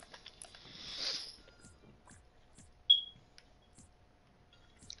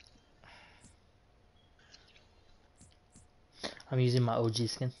 I'm using my OG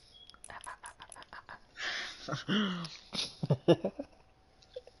skin.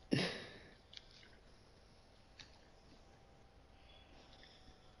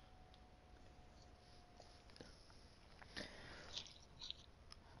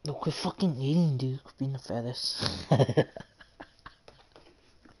 No, quit fucking eating, dude. Quit being the fattest.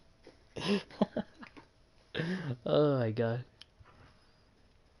 Oh my god.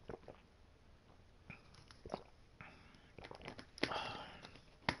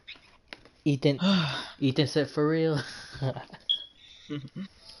 Ethan said for real.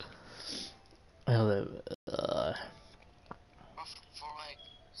 Hello. For like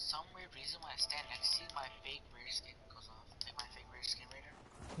some weird reason, when I stand next to you, my fake rare skin goes off. Like my fake rare skin radar.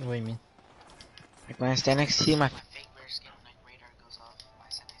 What do you mean? Like when I stand next to you, my fake rare skin like radar goes off. When I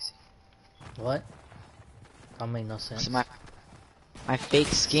stand next to you. What? That made no sense. So my fake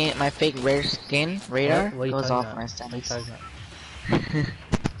skin, my fake rare skin radar What are you goes talking off about? when I stand What are you next to talking you. about?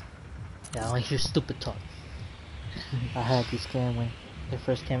 Yeah, I like your stupid talk. I had this skin when it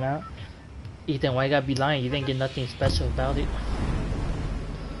first came out. Ethan, why you gotta be lying? You didn't get nothing special about it.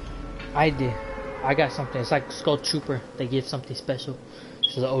 I did. I got something. It's like Skull Trooper. They give something special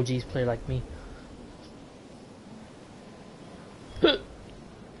to the OGs play like me.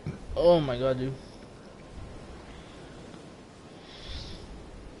 Oh my god, dude.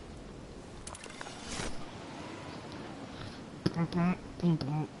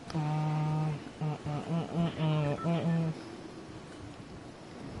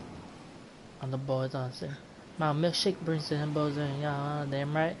 On the boys, I say, my milkshake brings the himbos in, yeah,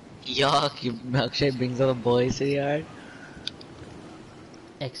 damn right. Yuck, your milkshake brings all the boys to the yard.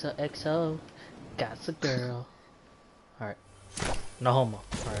 XOXO, got a girl. Alright. No homo.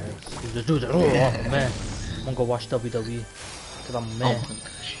 Alright, let's do that. Oh man. I'm gonna go watch WWE. Cause I'm a man. Oh my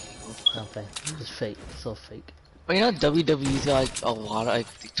gosh. I'm fake. It's fake. It's so fake. But you know WWE's got like a lot of like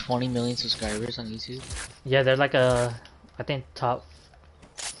 20 million subscribers on YouTube. Yeah, they're like I think top.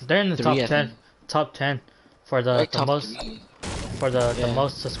 They're in the Three, top I 10. think. Top 10 for the Like top most 3. for the Yeah.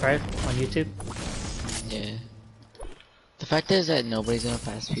 most subscribed on YouTube. Yeah. The fact is that nobody's gonna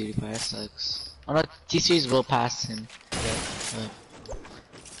pass PewDiePie sucks. Oh no, T-Series will pass him. Yeah.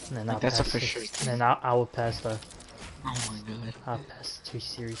 And then Like, I'll that's a pass for it. sure thing. And then I will pass the. Oh my god. I'll pass 3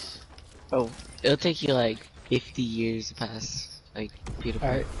 series. Oh, it'll take you like 50 years to pass like PewDiePie.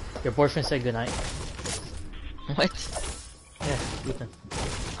 Alright. Your boyfriend said goodnight. What? Yeah, Ethan.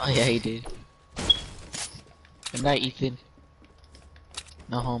 Oh yeah, he did. Good night, Ethan.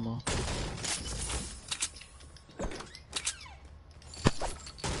 No homo.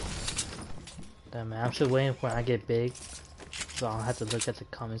 Damn man, I'm still waiting for when I get big. So I don't have to look at the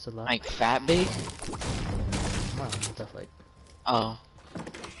comments a lot. Like fat big? I don't know, stuff like. Oh.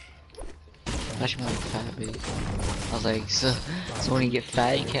 That's more like fat big. I was like, so when you get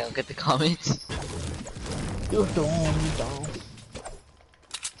fat, you can't look at the comments. You don't.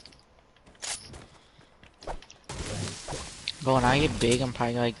 But when I get big, I'm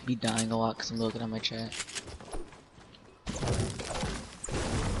probably gonna like be dying a lot because I'm looking at my chat.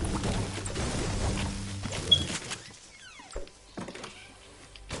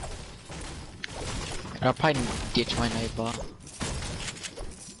 And I'll probably ditch my nightbot.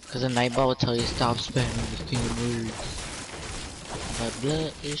 Because the nightbot will tell you stop spamming the king words. But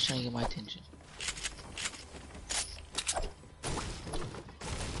blood is trying to get my attention.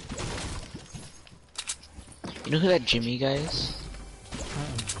 You know who that Jimmy guy is?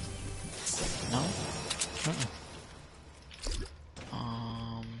 No?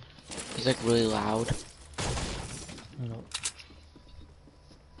 He's like really loud. No.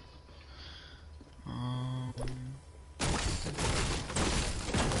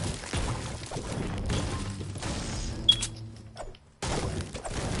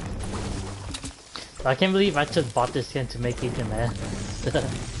 I can't believe I just bought this skin to make Ethan mad.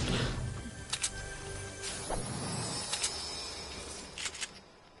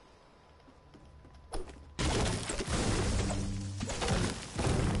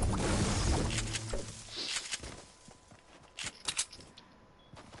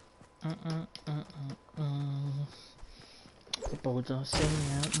 People don't sing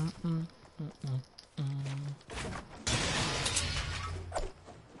now.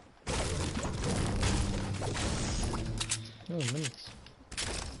 Oh, minis.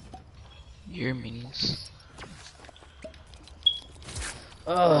 Your minis.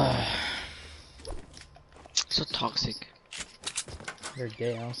 Ugh. So toxic. You're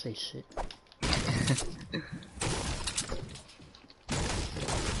gay, I don't say shit.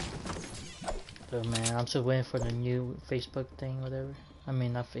 But man, I'm still waiting for the new Facebook thing, whatever. I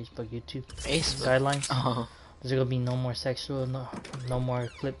mean, not Facebook, YouTube. Facebook? Guidelines. Oh. There's gonna be no more sexual, no more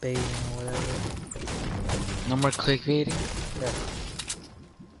clickbaiting or whatever. No more clickbaiting? Yeah.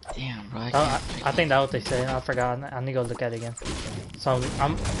 Damn, bro. I think that's what they said. I forgot. I need to go look at it again. So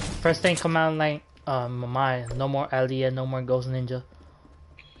first thing come out like my no more Aliyah, no more Ghost Ninja.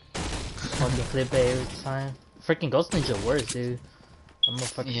 Fucking clickbait every time. Freaking Ghost Ninja worse, dude. I'm gonna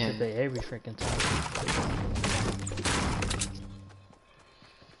fucking clickbait every freaking time.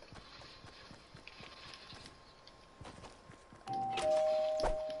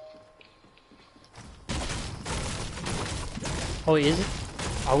 Oh, is it?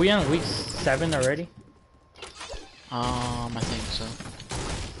 Are we on week 7 already? I think so.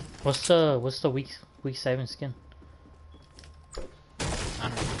 What's the week 7 skin? I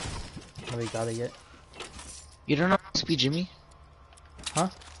don't know. Nobody got it yet. You don't know Wispy Jimmy? Huh?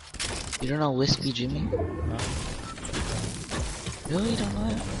 You don't know Wispy Jimmy? No. Really? You don't know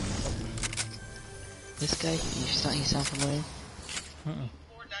that? This guy? You sound familiar? Mm-mm.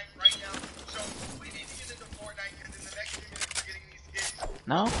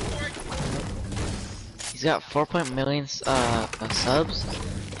 No? He's got 4 million subs,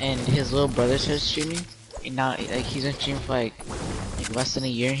 and his little brother started streaming. And now, like, he's been streaming for like less than a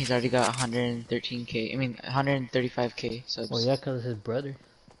year, and he's already got 113k. I mean, 135k subs. Well, yeah, cause it's his brother.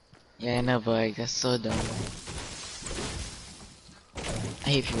 Yeah, I know, but like, that's so dumb. I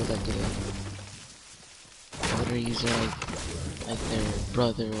hate people that do that. Literally use like their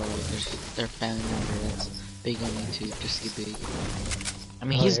brother or like their family member that's big on YouTube just to get big. I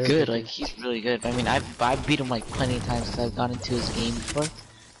mean, Oh, he's yeah, good. okay. Like, he's really good. I mean, I've beat him like plenty of times because I've gone into his game before.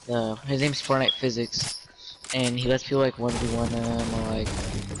 His name's Fortnite Physics, and he lets people like 1v1 him or like,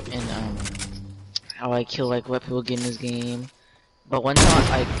 and how like he'll like let people get in his game. But one time,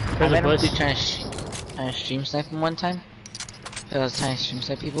 like, I met him through trying to stream snipe him one time. I was trying to stream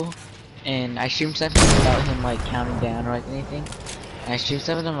snipe people, and I stream sniped him without him like counting down or like anything. And I stream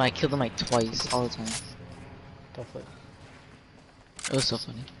sniped him and I killed him like twice all the time. Tough it. It was so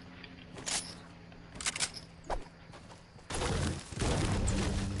funny.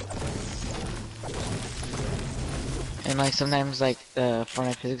 And like sometimes like the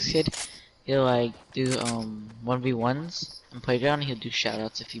Fortnite Physics kid, he'll like do 1v1s on Playground and he'll do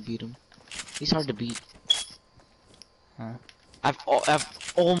shoutouts if you beat him. He's hard to beat. Huh? I've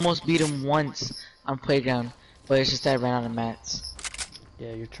almost beat him once on Playground, but it's just that I ran out of mats.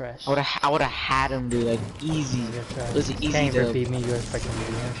 Yeah, you're trash. I would have had him, dude, like easy. You're trash. It was an easy Can't dub. beat me, you're expecting me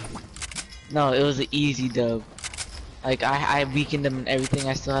to win. No, it was an easy dub. Like I weakened him and everything.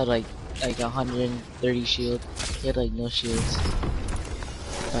 I still had like 130 shield. He had like no shields.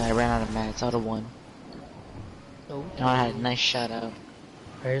 But I ran out of mats. I would have won. Oh. And I had a nice shout out.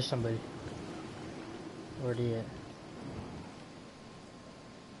 Here's somebody. Where he at?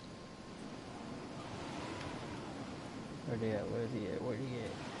 Where they at? Where is he at? Where he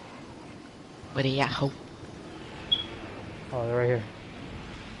at? But yeah, hope. Oh, they're right here.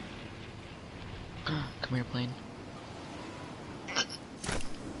 Come here, plane.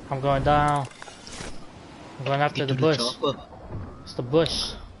 I'm going down. I'm going after the bush. It's the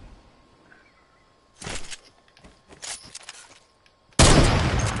bush.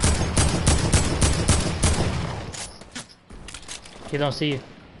 He don't see you.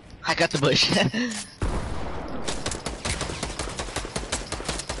 I got the bush.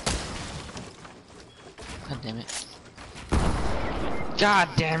 God damn it. God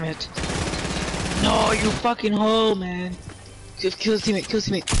damn it. No, you fucking hoe, man. Just kill his teammate, kill his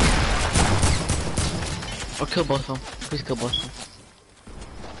teammate. Or kill both of them. Please kill both of them.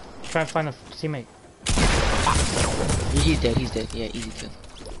 Try and find a teammate. He's dead, he's dead. Yeah, easy kill.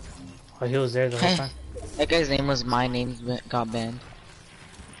 Oh, he was there the whole time. That guy's name was my name got banned.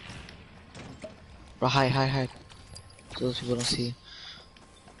 Bro, hide. So those people don't see you.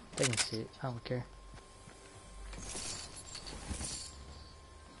 They can see it. I don't care.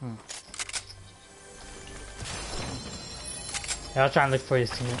 Yeah, I'll try and look for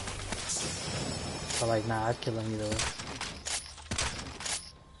his teammate. But like, nah, I'd kill him either way.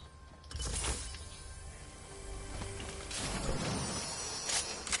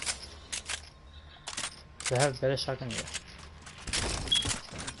 Do I have better shotgun? Yeah.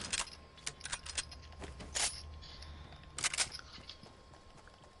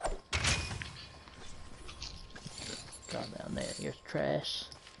 Go down there, you're trash.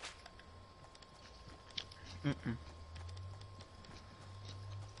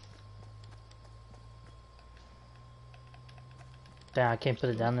 Damn, I can't put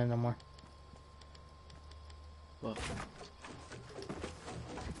it down there no more. Well.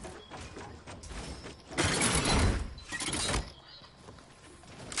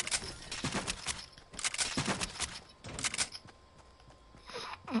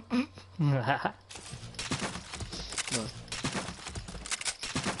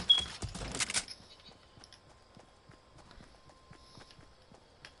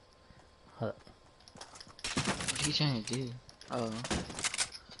 What are you trying to do? Oh.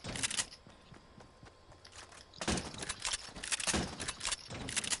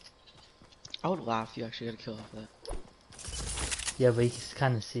 I would laugh if you actually got a kill off of that. Yeah, but you can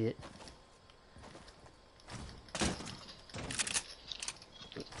kind of see it.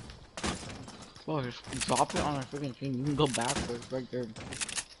 Well, just drop it on a freaking thing. You can go backwards right there.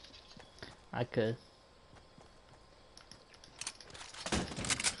 I could.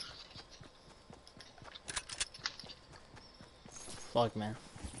 Fuck, man.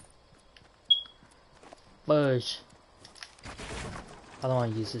 Budge. I don't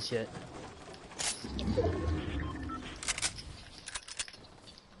want to use this yet.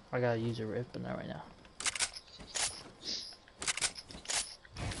 I gotta use a rift, but not right now.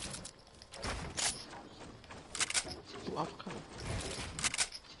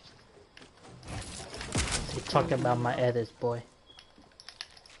 They talking about my edits, boy.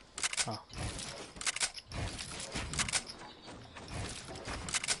 Oh.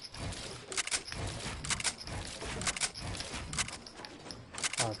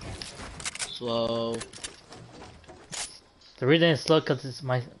 Oh. Slow. The reason it's slow because it's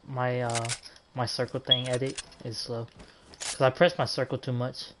my circle thing edit is slow. Cause I press my circle too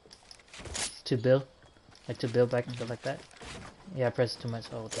much to build, like to build back and stuff like that. Yeah, I press it too much.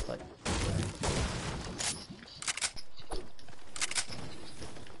 Oh, what the fuck?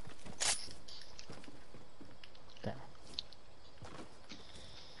 Damn.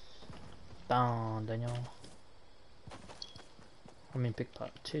 Down, Daniel. I mean, pick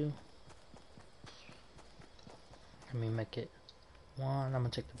pot 2. Let me make it 1. I'm gonna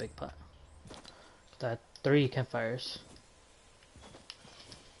take the big pot. That 3 campfires.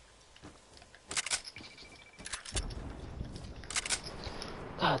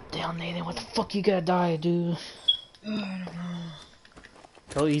 God damn, Nathan, what the fuck you gotta die, dude? I don't know.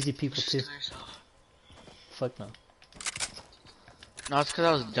 Go easy, people, too. Fuck no. No, it's because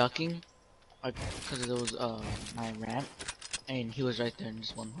I was ducking. Like, because there was, my ramp. And he was right there in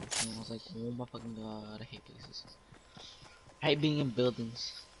just one hole. And I was like, oh my fucking god, I hate places. I hate being in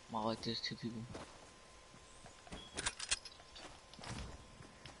buildings while, like, there's 2 people.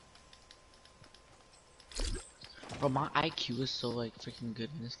 Bro, my IQ is so, like, freaking good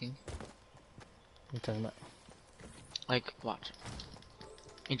in this game. What are you talking about? Like, watch.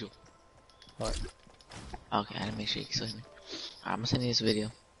 Angel. What? Okay, I had to make sure you can still hear me. I'm gonna send you this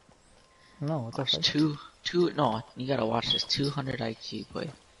video. No, what the Watch fuck? no, you gotta watch this 200 IQ play.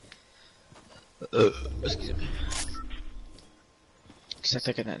 Excuse me. Cause I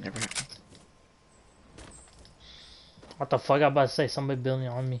think that never happened. What the fuck? I about to say somebody building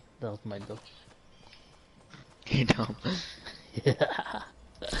on me. That was my go. You know. Yeah.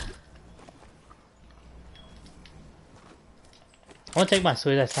 I want to take my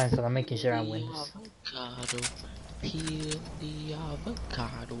sweet ass time, so I'm making sure I win this. Avocado, peel the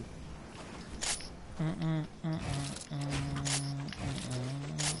avocado.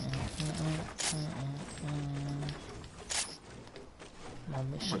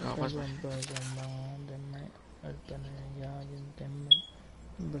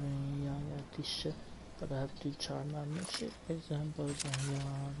 But I have to charm my shit.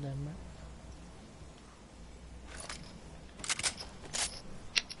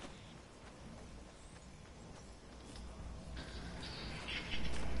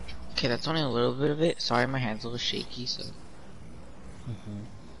 Okay, that's only a little bit of it. Sorry, my hand's a little shaky, so.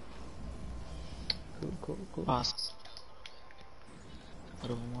 Cool. Pause. A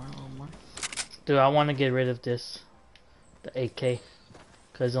little more. Dude, I want to get rid of this. The AK.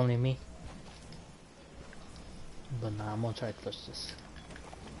 Cause only me. But nah, I'm gonna try to push this.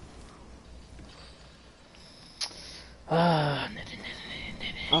 Oh,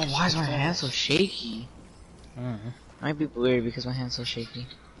 why is my hand so shaky? Might be weird because my hand's so shaky.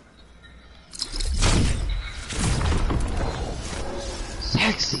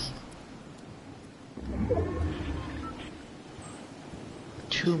 Sexy!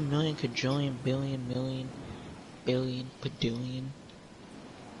 2 million quadrillion billion million billion padillion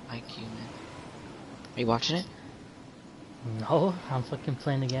IQ, man. Are you watching it? No, I'm fucking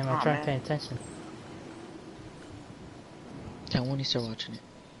playing the game. I'm trying to pay attention. Tell when you start watching it.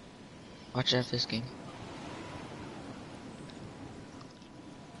 Watch it after this game.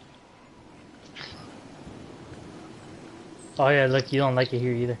 Oh yeah, look, you don't like it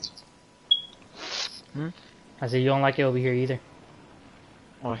here either. I said you don't like it over here either.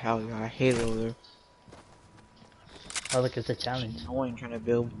 Oh hell yeah, I hate it over there. Oh look, it's a challenge. I wasn't trying to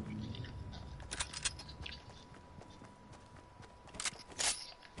build.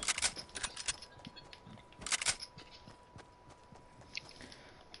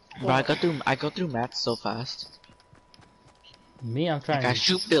 But I go through maths so fast. Me, I'm trying like to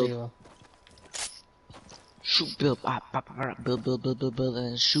shoot build. Shoot build, build, and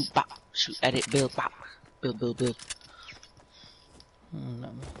then shoot, shoot, edit, build, build.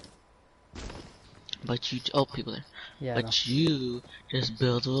 No. But you, oh people there. Yeah, but you just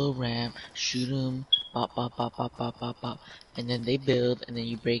build a little ramp, shoot them, bop, and then they build, and then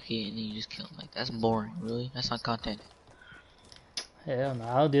you break it, and then you just kill them. Like that's boring, really. That's not content. Hell no,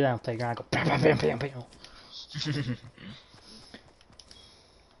 I'll do that on playground. I go bam, bam, bam, bam, bam.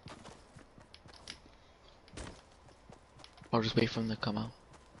 Or just wait for them to come out.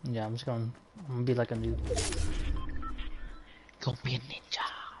 Yeah, I'm gonna be like a noob. Go be a ninja.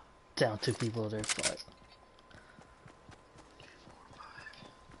 Down 2 people there, fuck.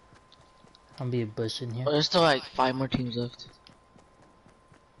 I'm gonna be a bush in here. Oh, there's still like 5 more teams left.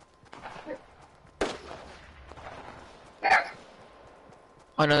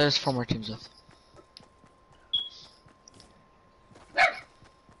 Oh no, there's 4 more teams left.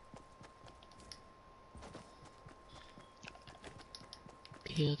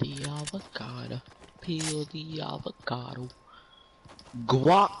 Peel the avocado. Peel the avocado.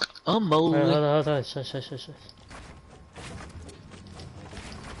 Guacamole. Hold on. Shush.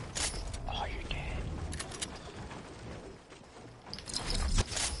 Oh, you're dead.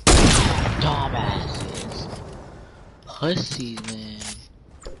 Dumbasses. Pussies, man.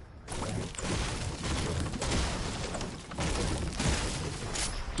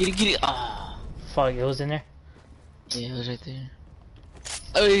 Get it. Ah. Fuck, it was in there? Yeah, it was right there.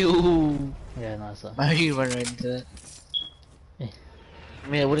 Oh. Yeah, no, it's not. Why you run right into that? Yeah. I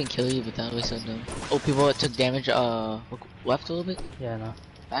mean, I wouldn't kill you, but that was so dumb. Oh, people that took damage, left a little bit? Yeah, no.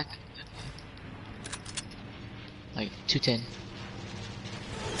 Back? Like, 210.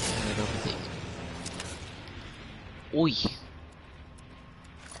 Oi!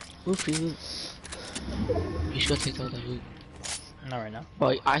 Woofy loot. You should take all that loot. Not right now.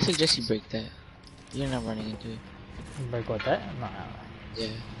 Well, I suggest you break that. You're not running into it. Break what, that? No. Yeah.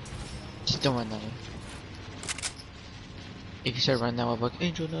 Just don't run that way. If you start running that way, I'm like,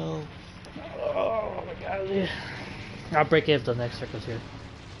 Angel, no! Oh my god, dude. I'll break it if the next circle's here.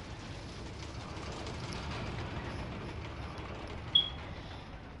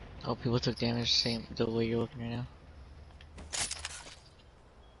 Oh, people took damage same the way you're looking right now.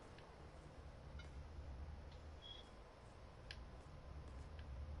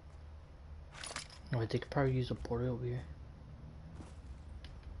 Wait, they could probably use a portal over here.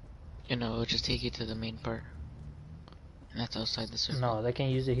 You know, it'll just take you to the main part. And that's outside the circle. No, they can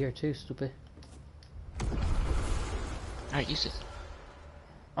use it here too, stupid. Alright, use it.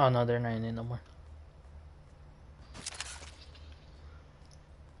 Oh no, they're not in it no more.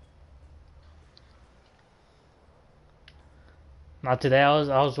 Not today. I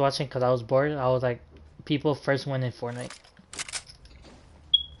was watching because I was bored. I was like, people first win in Fortnite.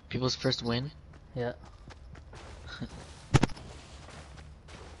 People's first win? Yeah.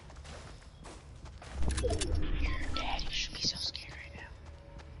 Your daddy should be so scared right now.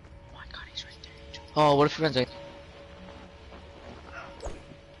 Oh my god, he's right there. Oh, what if he runs right?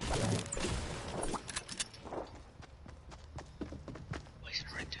 Oh, he's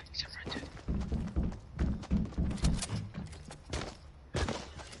gonna run to it. He's gonna run to it.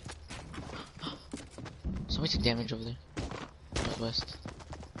 Somebody took damage over there. Northwest.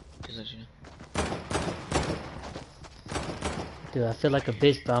 Just let you know. Dude, I feel like a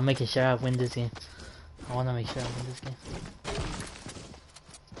bitch, but I'm making sure I win this game. I want to make sure I win this game.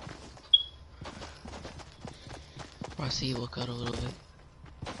 I see you look out a little bit.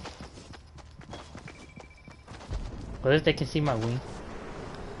 What if they can see my wing?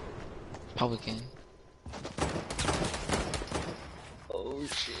 Probably can. Oh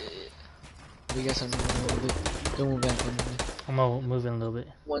shit. We got something a little bit. Don't move back, don't move back. I'm gonna move in a little bit.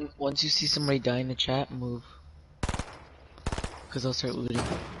 Once you see somebody die in the chat, move. Cause they'll start looting.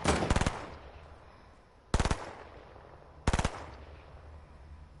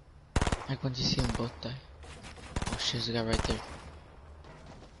 Like once you see them both die. Oh shit, there's a guy right there.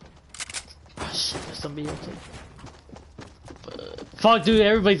 Oh shit, there's somebody else here. Fuck, dude,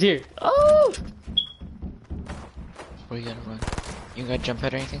 everybody's here. Oh! Where you gonna run? You gotta jump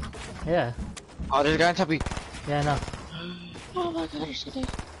head or anything? Yeah. Oh, there's a guy on top of you. Yeah, I know. Oh my god, you're so dead.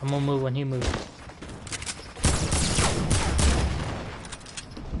 I'm gonna move when he moves.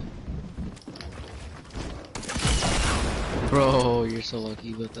 Bro, you're so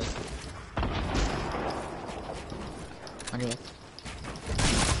lucky with that. On your left.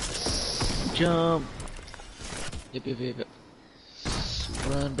 Jump! Yep.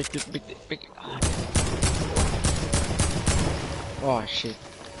 Run, break it. Oh shit.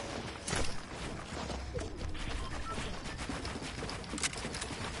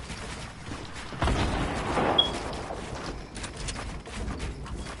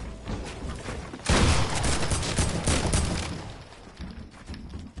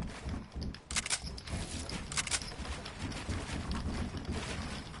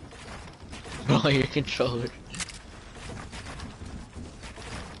 Oh, your controller.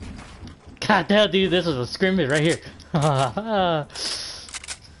 God damn, dude, this is a scrimmage right here.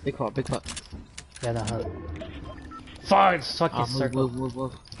 Big pot. Yeah, no. Fuck, it's fucking circle.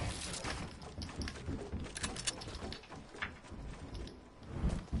 Move.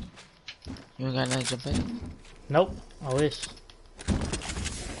 You ain't got nothing to jump in? Nope. I wish.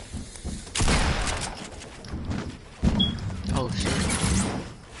 Oh shit.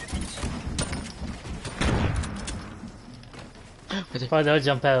 Probably they'll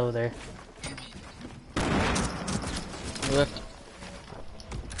jump out over there. Left.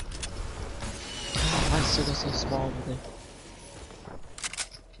 Oh, my circle's so small over there.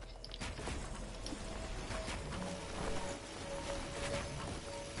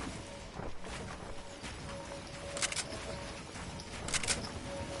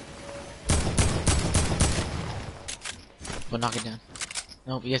 We'll knock it down.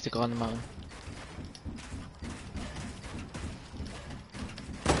 Nope, you have to go on the mountain.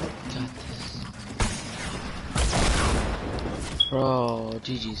 Got this. Bro,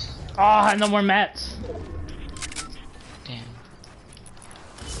 GG's. Oh, I had no more mats. Damn.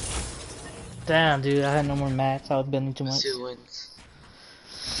 Damn, dude, I had no more mats. I was building too much. Let's see who wins.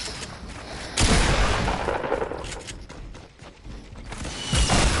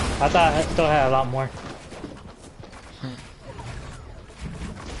 I thought I still had a lot more.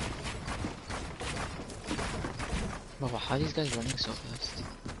 Bro, how are these guys running so fast?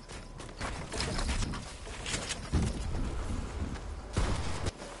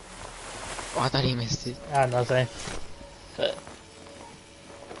 Oh, I thought he missed it. Ah, nothing.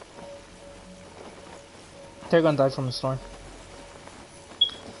 They're gonna die from the storm.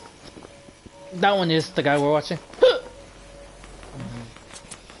 That one is the guy we're watching.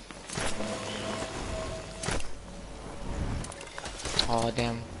 Oh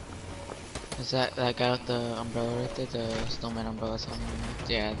damn. Is that guy with the umbrella right there? The snowman umbrella something?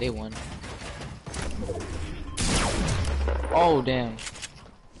 Yeah, they won. Oh damn.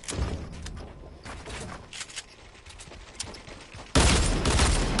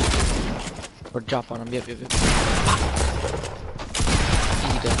 Or drop on him, yep. Easy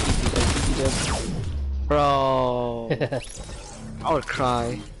dub. Bro. I would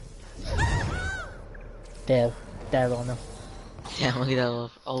cry. Dab on them. Damn, look at that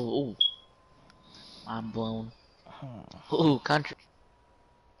love. Oh, ooh. I'm blown. Ooh, country.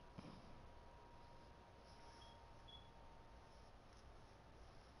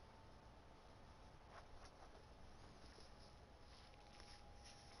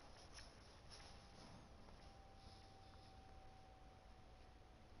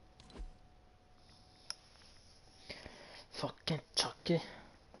 Fucking Chucky.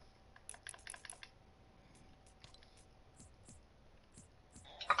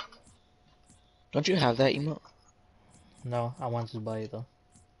 Don't you have that emote? No, I wanted to buy it though.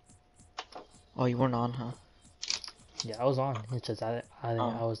 Oh, you weren't on, huh? Yeah, I was on. It's just I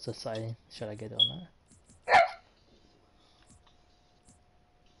was deciding should I get it or not.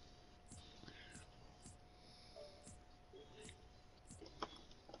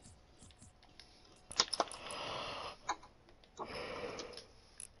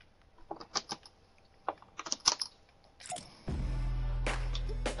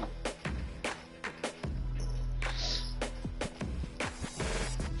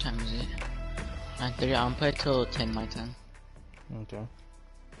 What time is it? 9:30. I'm play till 10 my time. Okay.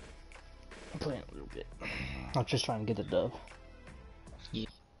 I'm playing a little bit. I'm just trying to get the dub. Yeah.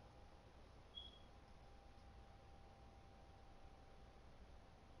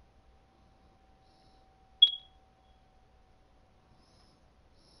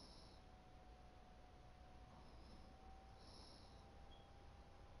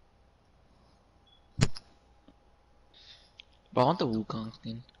 But I want the Wukong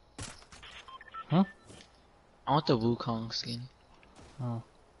skin. Huh? I want the Wukong skin. Oh.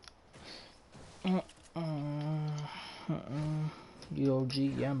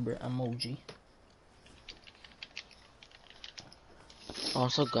 UOG Yamber emoji. Oh, I'm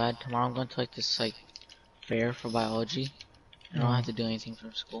so glad. Tomorrow I'm going to like this like fair for biology. I don't have to do anything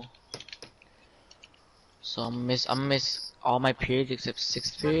from school. So I'm miss all my periods except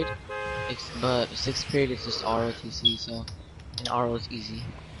 6th period. But 6th period is just ROTC, so and RO is easy.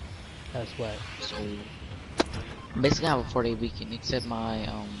 That's what. So basically I have a 4-day weekend except my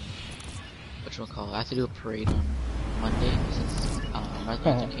whatchamacallit, I have to do a parade on Monday since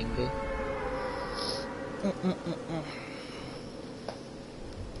Martin Luther King Day.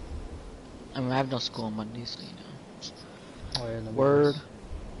 I mean I have no school on Monday, so you know. Oh, yeah, no Word. worries.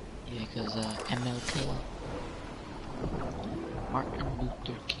 Yeah, cause MLK. Martin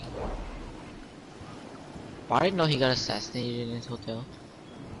Luther King. But I didn't know he got assassinated in his hotel.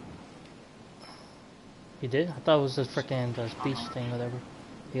 He did? I thought it was the freaking speech thing, whatever.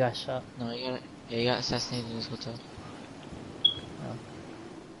 He got shot. No, he got assassinated in his hotel. Oh.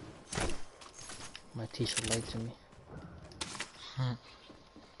 My t-shirt lied to me.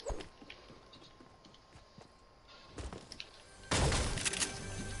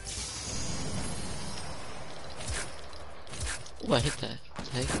 Ooh, I hit that. What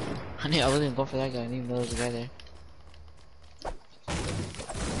the heck? I wasn't even going for that guy. I didn't even know there was a guy there.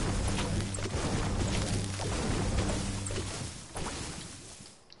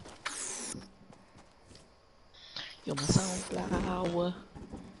 Yo, my sunflower.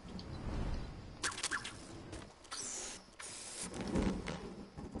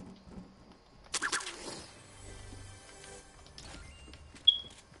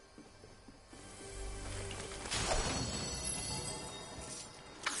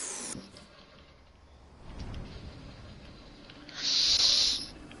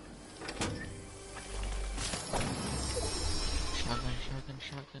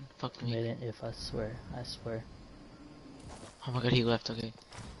 Shotgun. Fuck me. Made it if I swear. I swear. Oh my god, he left. Okay.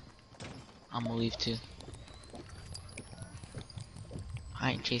 I'm gonna leave too.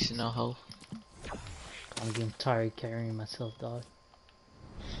 I ain't chasing no hoe. I'm getting tired carrying myself, dog.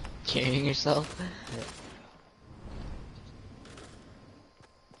 Carrying yourself? Yeah.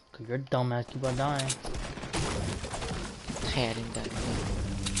 Cause your dumbass keep on dying. Hey, I didn't die.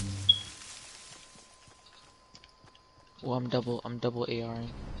 Well, I'm double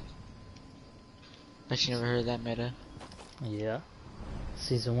ARing. Bet you never heard of that meta. Yeah.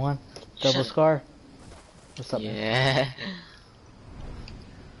 Season 1. Double scar. What's up, man? Yeah.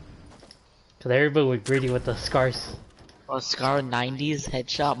 Cause everybody was greedy with the scars. Oh, Scar 90s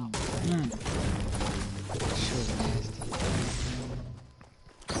headshot. She was nasty.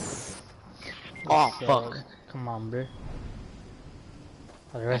 Oh, So, fuck. Come on, bro.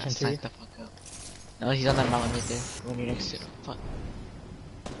 Are they I rushing to you? the fuck up. No, he's on that mountain right there. When you're next to it. Fuck.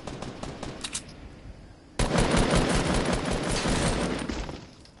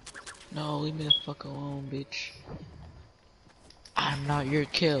 No, leave me the fuck alone, bitch. I'm not your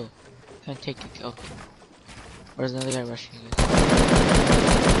kill. Can I take your kill? Where's another guy rushing you? Do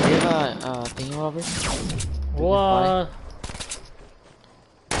you have a thingy rubber? What?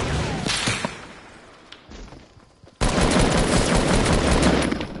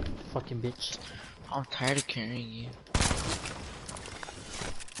 Fucking bitch. I'm tired of carrying you.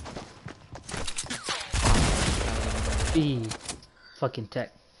 E. Fucking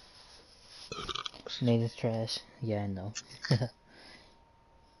tech. Nate is trash. Yeah, I know.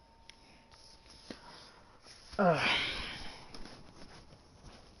 Oh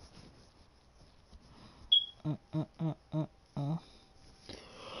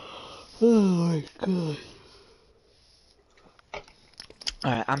my god.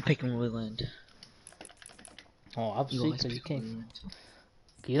 Alright, I'm picking Woodland. Oh, obviously, always because you pick can't. Woodland.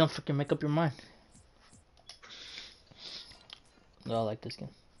 You don't freaking make up your mind. Oh, I like this game.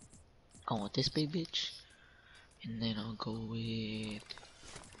 I want this big bitch. And then I'll go with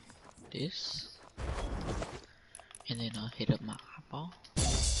this. And then I'll hit up my eyeball.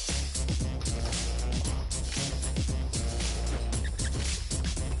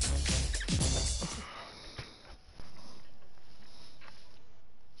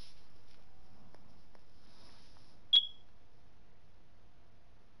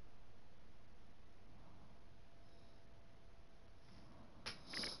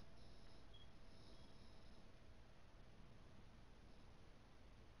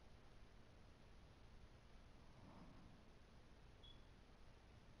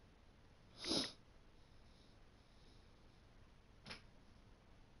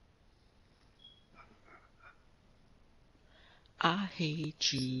 I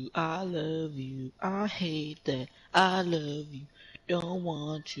hate you, I love you, I hate that, I love you, don't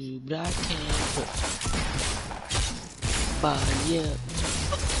want to, but I can't put body up.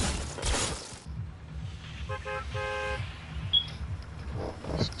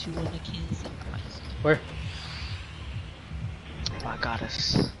 It's 2 on the kids. Where? Oh, I got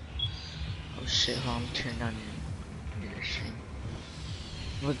us. Oh shit, hold on, turn on your stream.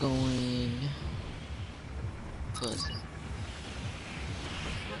 We're going close.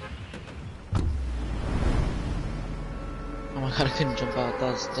 Oh my god, I couldn't jump out,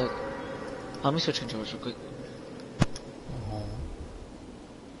 that was stuck. Let me switch controllers real quick.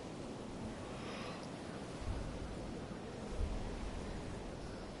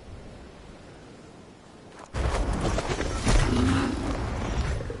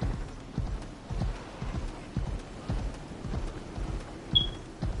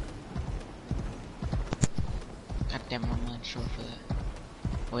 God damn, I'm not sure for that.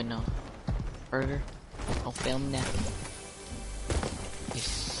 Wait, no. Burger? Don't fail me now. Yes.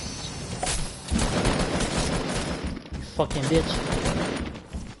 Fucking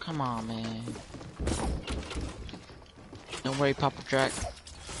bitch. Come on, man. Don't worry, Papa Jack.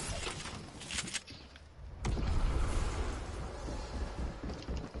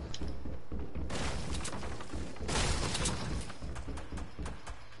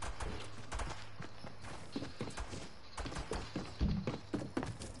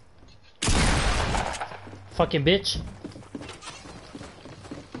 fucking bitch.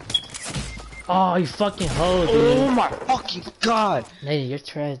 Oh, you fucking hoe, dude. Oh my fucking god! Lady, you're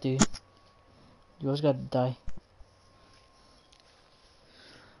trash, dude. You always gotta die.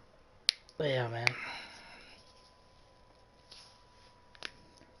 But yeah, man.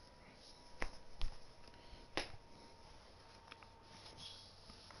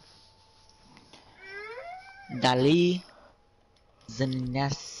 Dali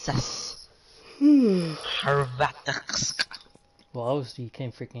Zanessas Harvatsk. Well, obviously you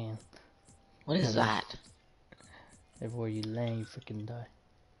can't freaking. What is that? Everywhere you land, you freaking die.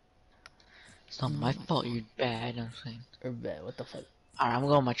 It's not my fault you're bad, I'm saying. Or bad, what the fuck? Alright, I'm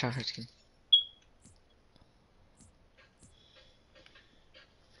going with my charger skin.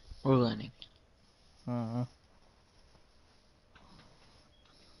 We're landing.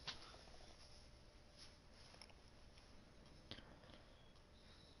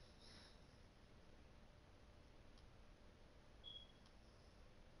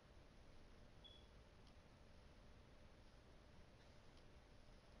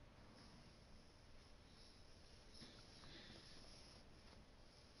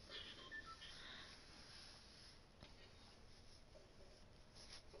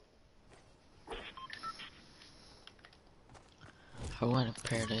 I want to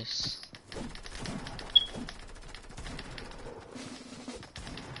pair this.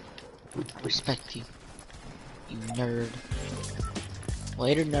 Respect you, you nerd.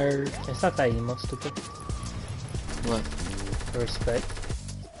 Later, nerd. It's not that emo, stupid. What? Respect.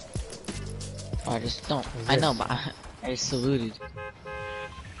 I just don't. I know, but I saluted.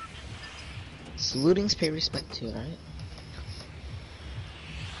 Saluting's pay respect too, right?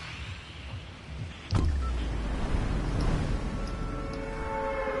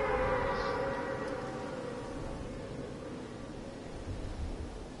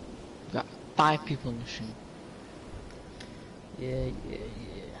 Got 5 people in the stream. Yeah.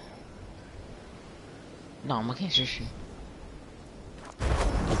 No, I'm against your stream.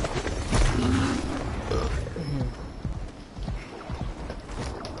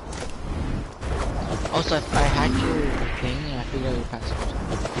 Also, if I hack your thing and I figure out your password.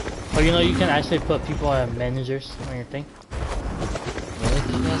 Oh, you know you can actually put people as managers on your thing. Really?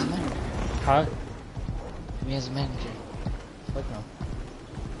 Put me as a manager. Huh? Put me as a manager. Fuck no.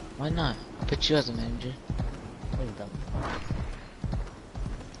 Why not? I'll put you as a manager. What you dumb?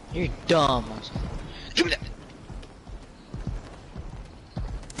 You're dumb. Also. Give me that.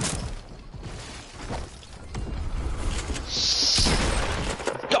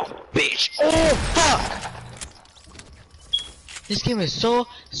 Dumb bitch. Oh fuck! This game is so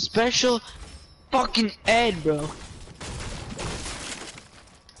special. Fucking Ed, bro.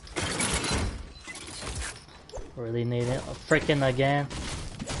 Really need it. Freaking again.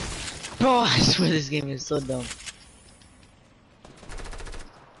 Bro, I swear this game is so dumb.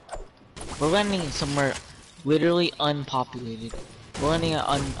 We're landing somewhere literally unpopulated. We're landing at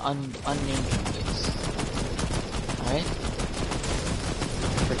unnamed place. Alright?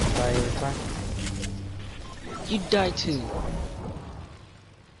 Freaking die every time. You die too.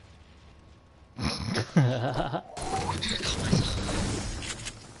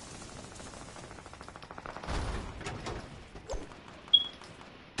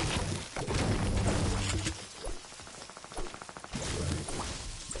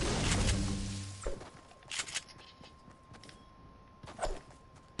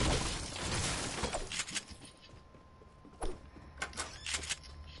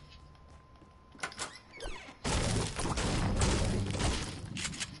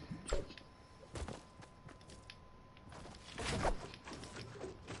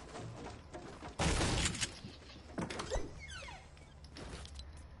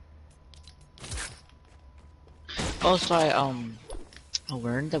 Also, I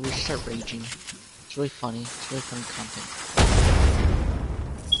learned that we should start raging. It's really funny. It's really funny content.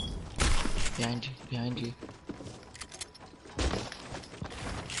 Behind you, behind you.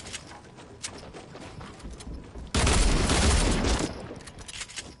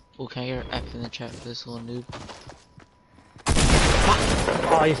 Oh, can I get an F in the chat for this little noob?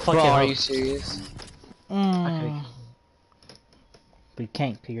 Oh, you fucking Bro, are up. you serious? Okay. But you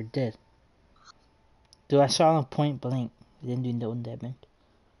can't, cause you're dead. Dude, I saw him point blank. He didn't do no damage.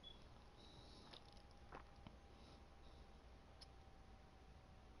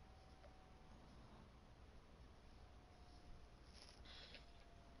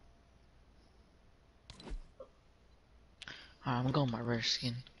 Alright, I'm going my rare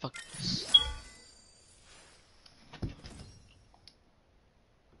skin. Fuck this.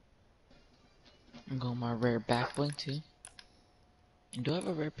 I'm going my rare back bling too. And do I have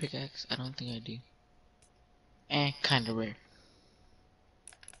a rare pickaxe? I don't think I do. kinda rare.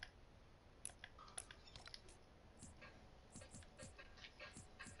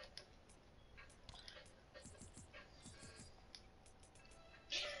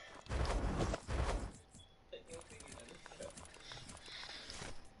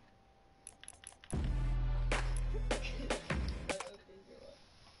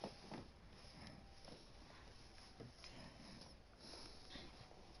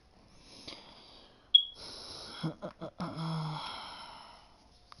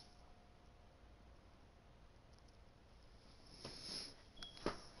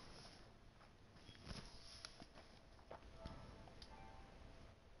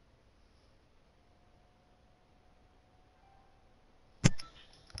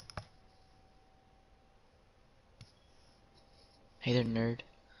 Hey there, nerd.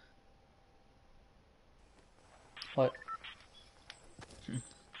 What? Did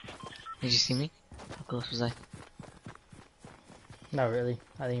you see me? How close was I? Not really.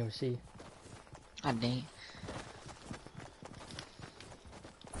 I didn't even see you. God dang.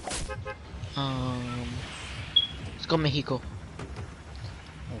 Let's go Mexico.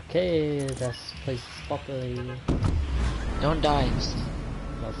 Okay, that's place populated. Don't die.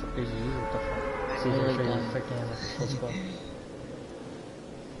 Motherfuckers, you what the fuck? See, Really they're done. freaking like a full squad.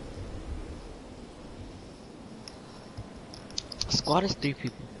 Squad is 3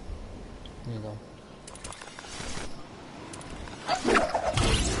 people. You know.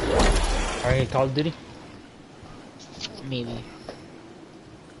 Are you Call of Duty? Maybe.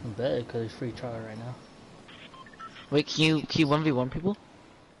 I bet, because it's free trial right now. Wait, can you 1v1 people?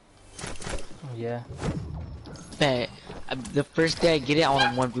 Oh, yeah. Bet. The first day I get it, I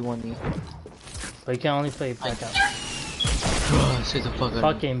want to 1v1 you. But you can only play Blackout. Say the fuck out.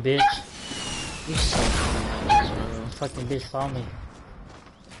 Fucking bitch. You suck. Fucking bitch saw me.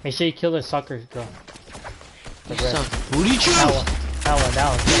 Make sure you kill the soccer girl. You The red. suck. Booty juice! That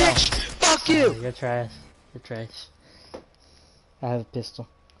one. Fuck you! Oh, you're trash. You're trash. I have a pistol.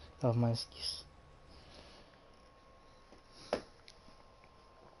 That was my excuse.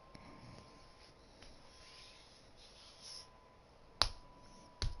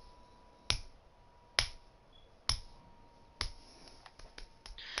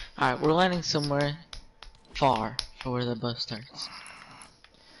 Alright, we're landing somewhere far from where the bus starts.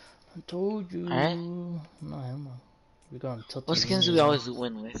 I told you. Alright? No, hell no. We're going to tilt. What skins do we always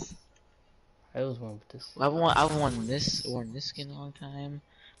win with? I always win with this. I haven't won this skin in a long time.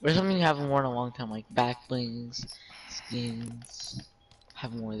 Or something you haven't worn in a long time, like back blings, skins.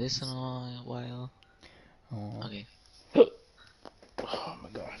 Haven't worn this in a while. Oh. Okay. Oh my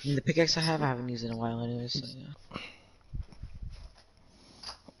gosh. And the pickaxe I haven't used in a while anyway, so yeah.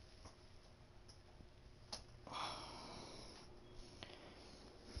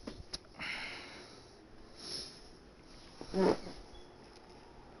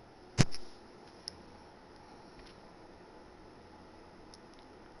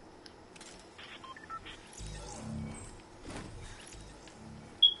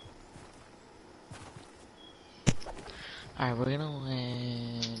 Alright, we're gonna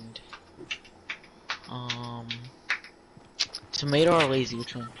land tomato or lazy,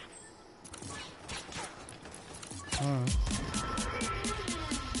 which one?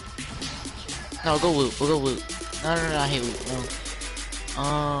 No, we'll go loot. No, I hate loot.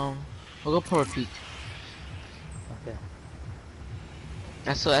 No. We'll go Port Peak. Okay.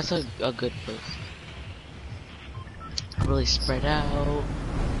 That's a good place. Really spread out, you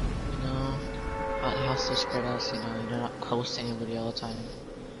know. Houses spread out, so you know you're not close to anybody all the time.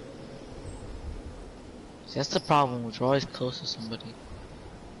 See, that's the problem. We're always close to somebody.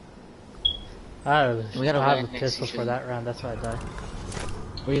 I have a land next pistol to for you. that round, that's why I died.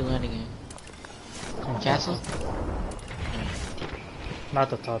 Where are you landing in? Castle? Not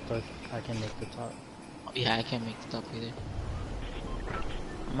the top though. I can make the top. Yeah, I can't make the top either.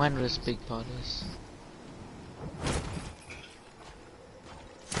 Mine where this big pot is.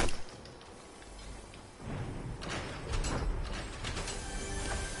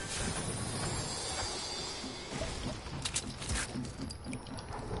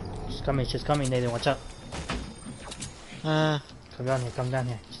 She's coming, Nathan, watch out. Come down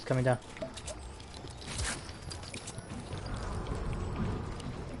here, she's coming down.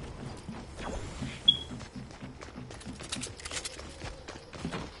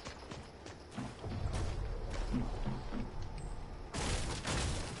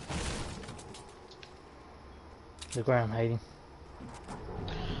 Look where I'm hiding.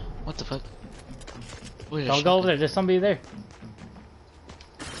 What the fuck? Don't go over there, there's somebody there.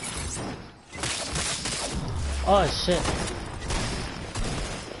 Oh shit.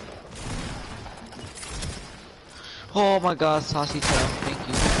 Oh my god, saucy tail. Thank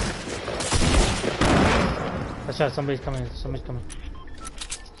you. That's right, somebody's coming. Somebody's coming.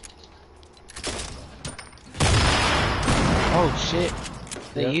 Oh shit.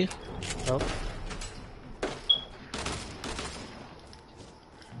 Is that Yep. you? Nope.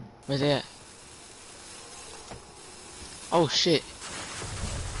 Where's he at? Oh shit.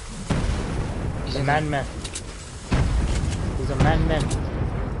 He's He's a in there. man. He's a man.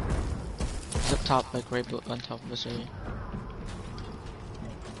 He's up top, like right on top of us right here.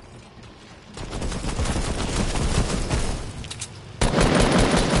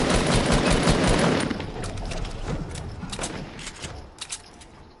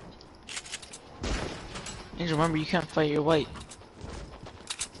 Angel, remember you can't fight your white.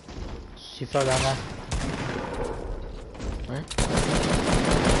 She fell down there. Where?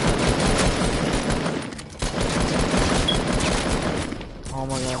 Oh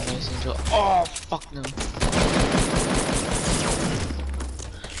my god, nice Angel. Oh fuck no.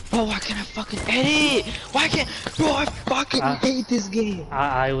 Bro, why can't I fucking edit? Why can't, bro, I fucking hate this game.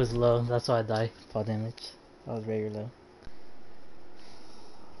 I was low, that's why I died. Fall damage. I was very low.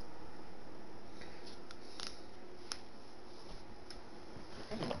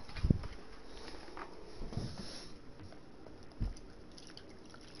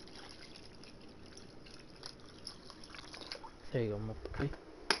 There you go, my puppy.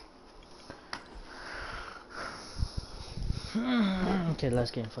 Okay,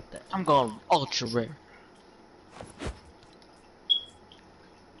 last game, fuck that. I'm going ultra rare.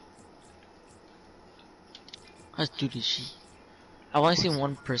 Let's do this shit. I want to see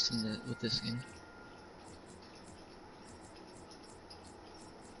one person with this skin.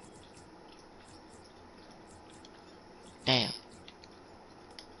 Damn.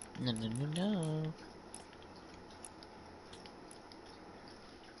 No.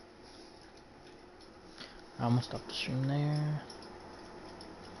 I'm gonna stop the stream there.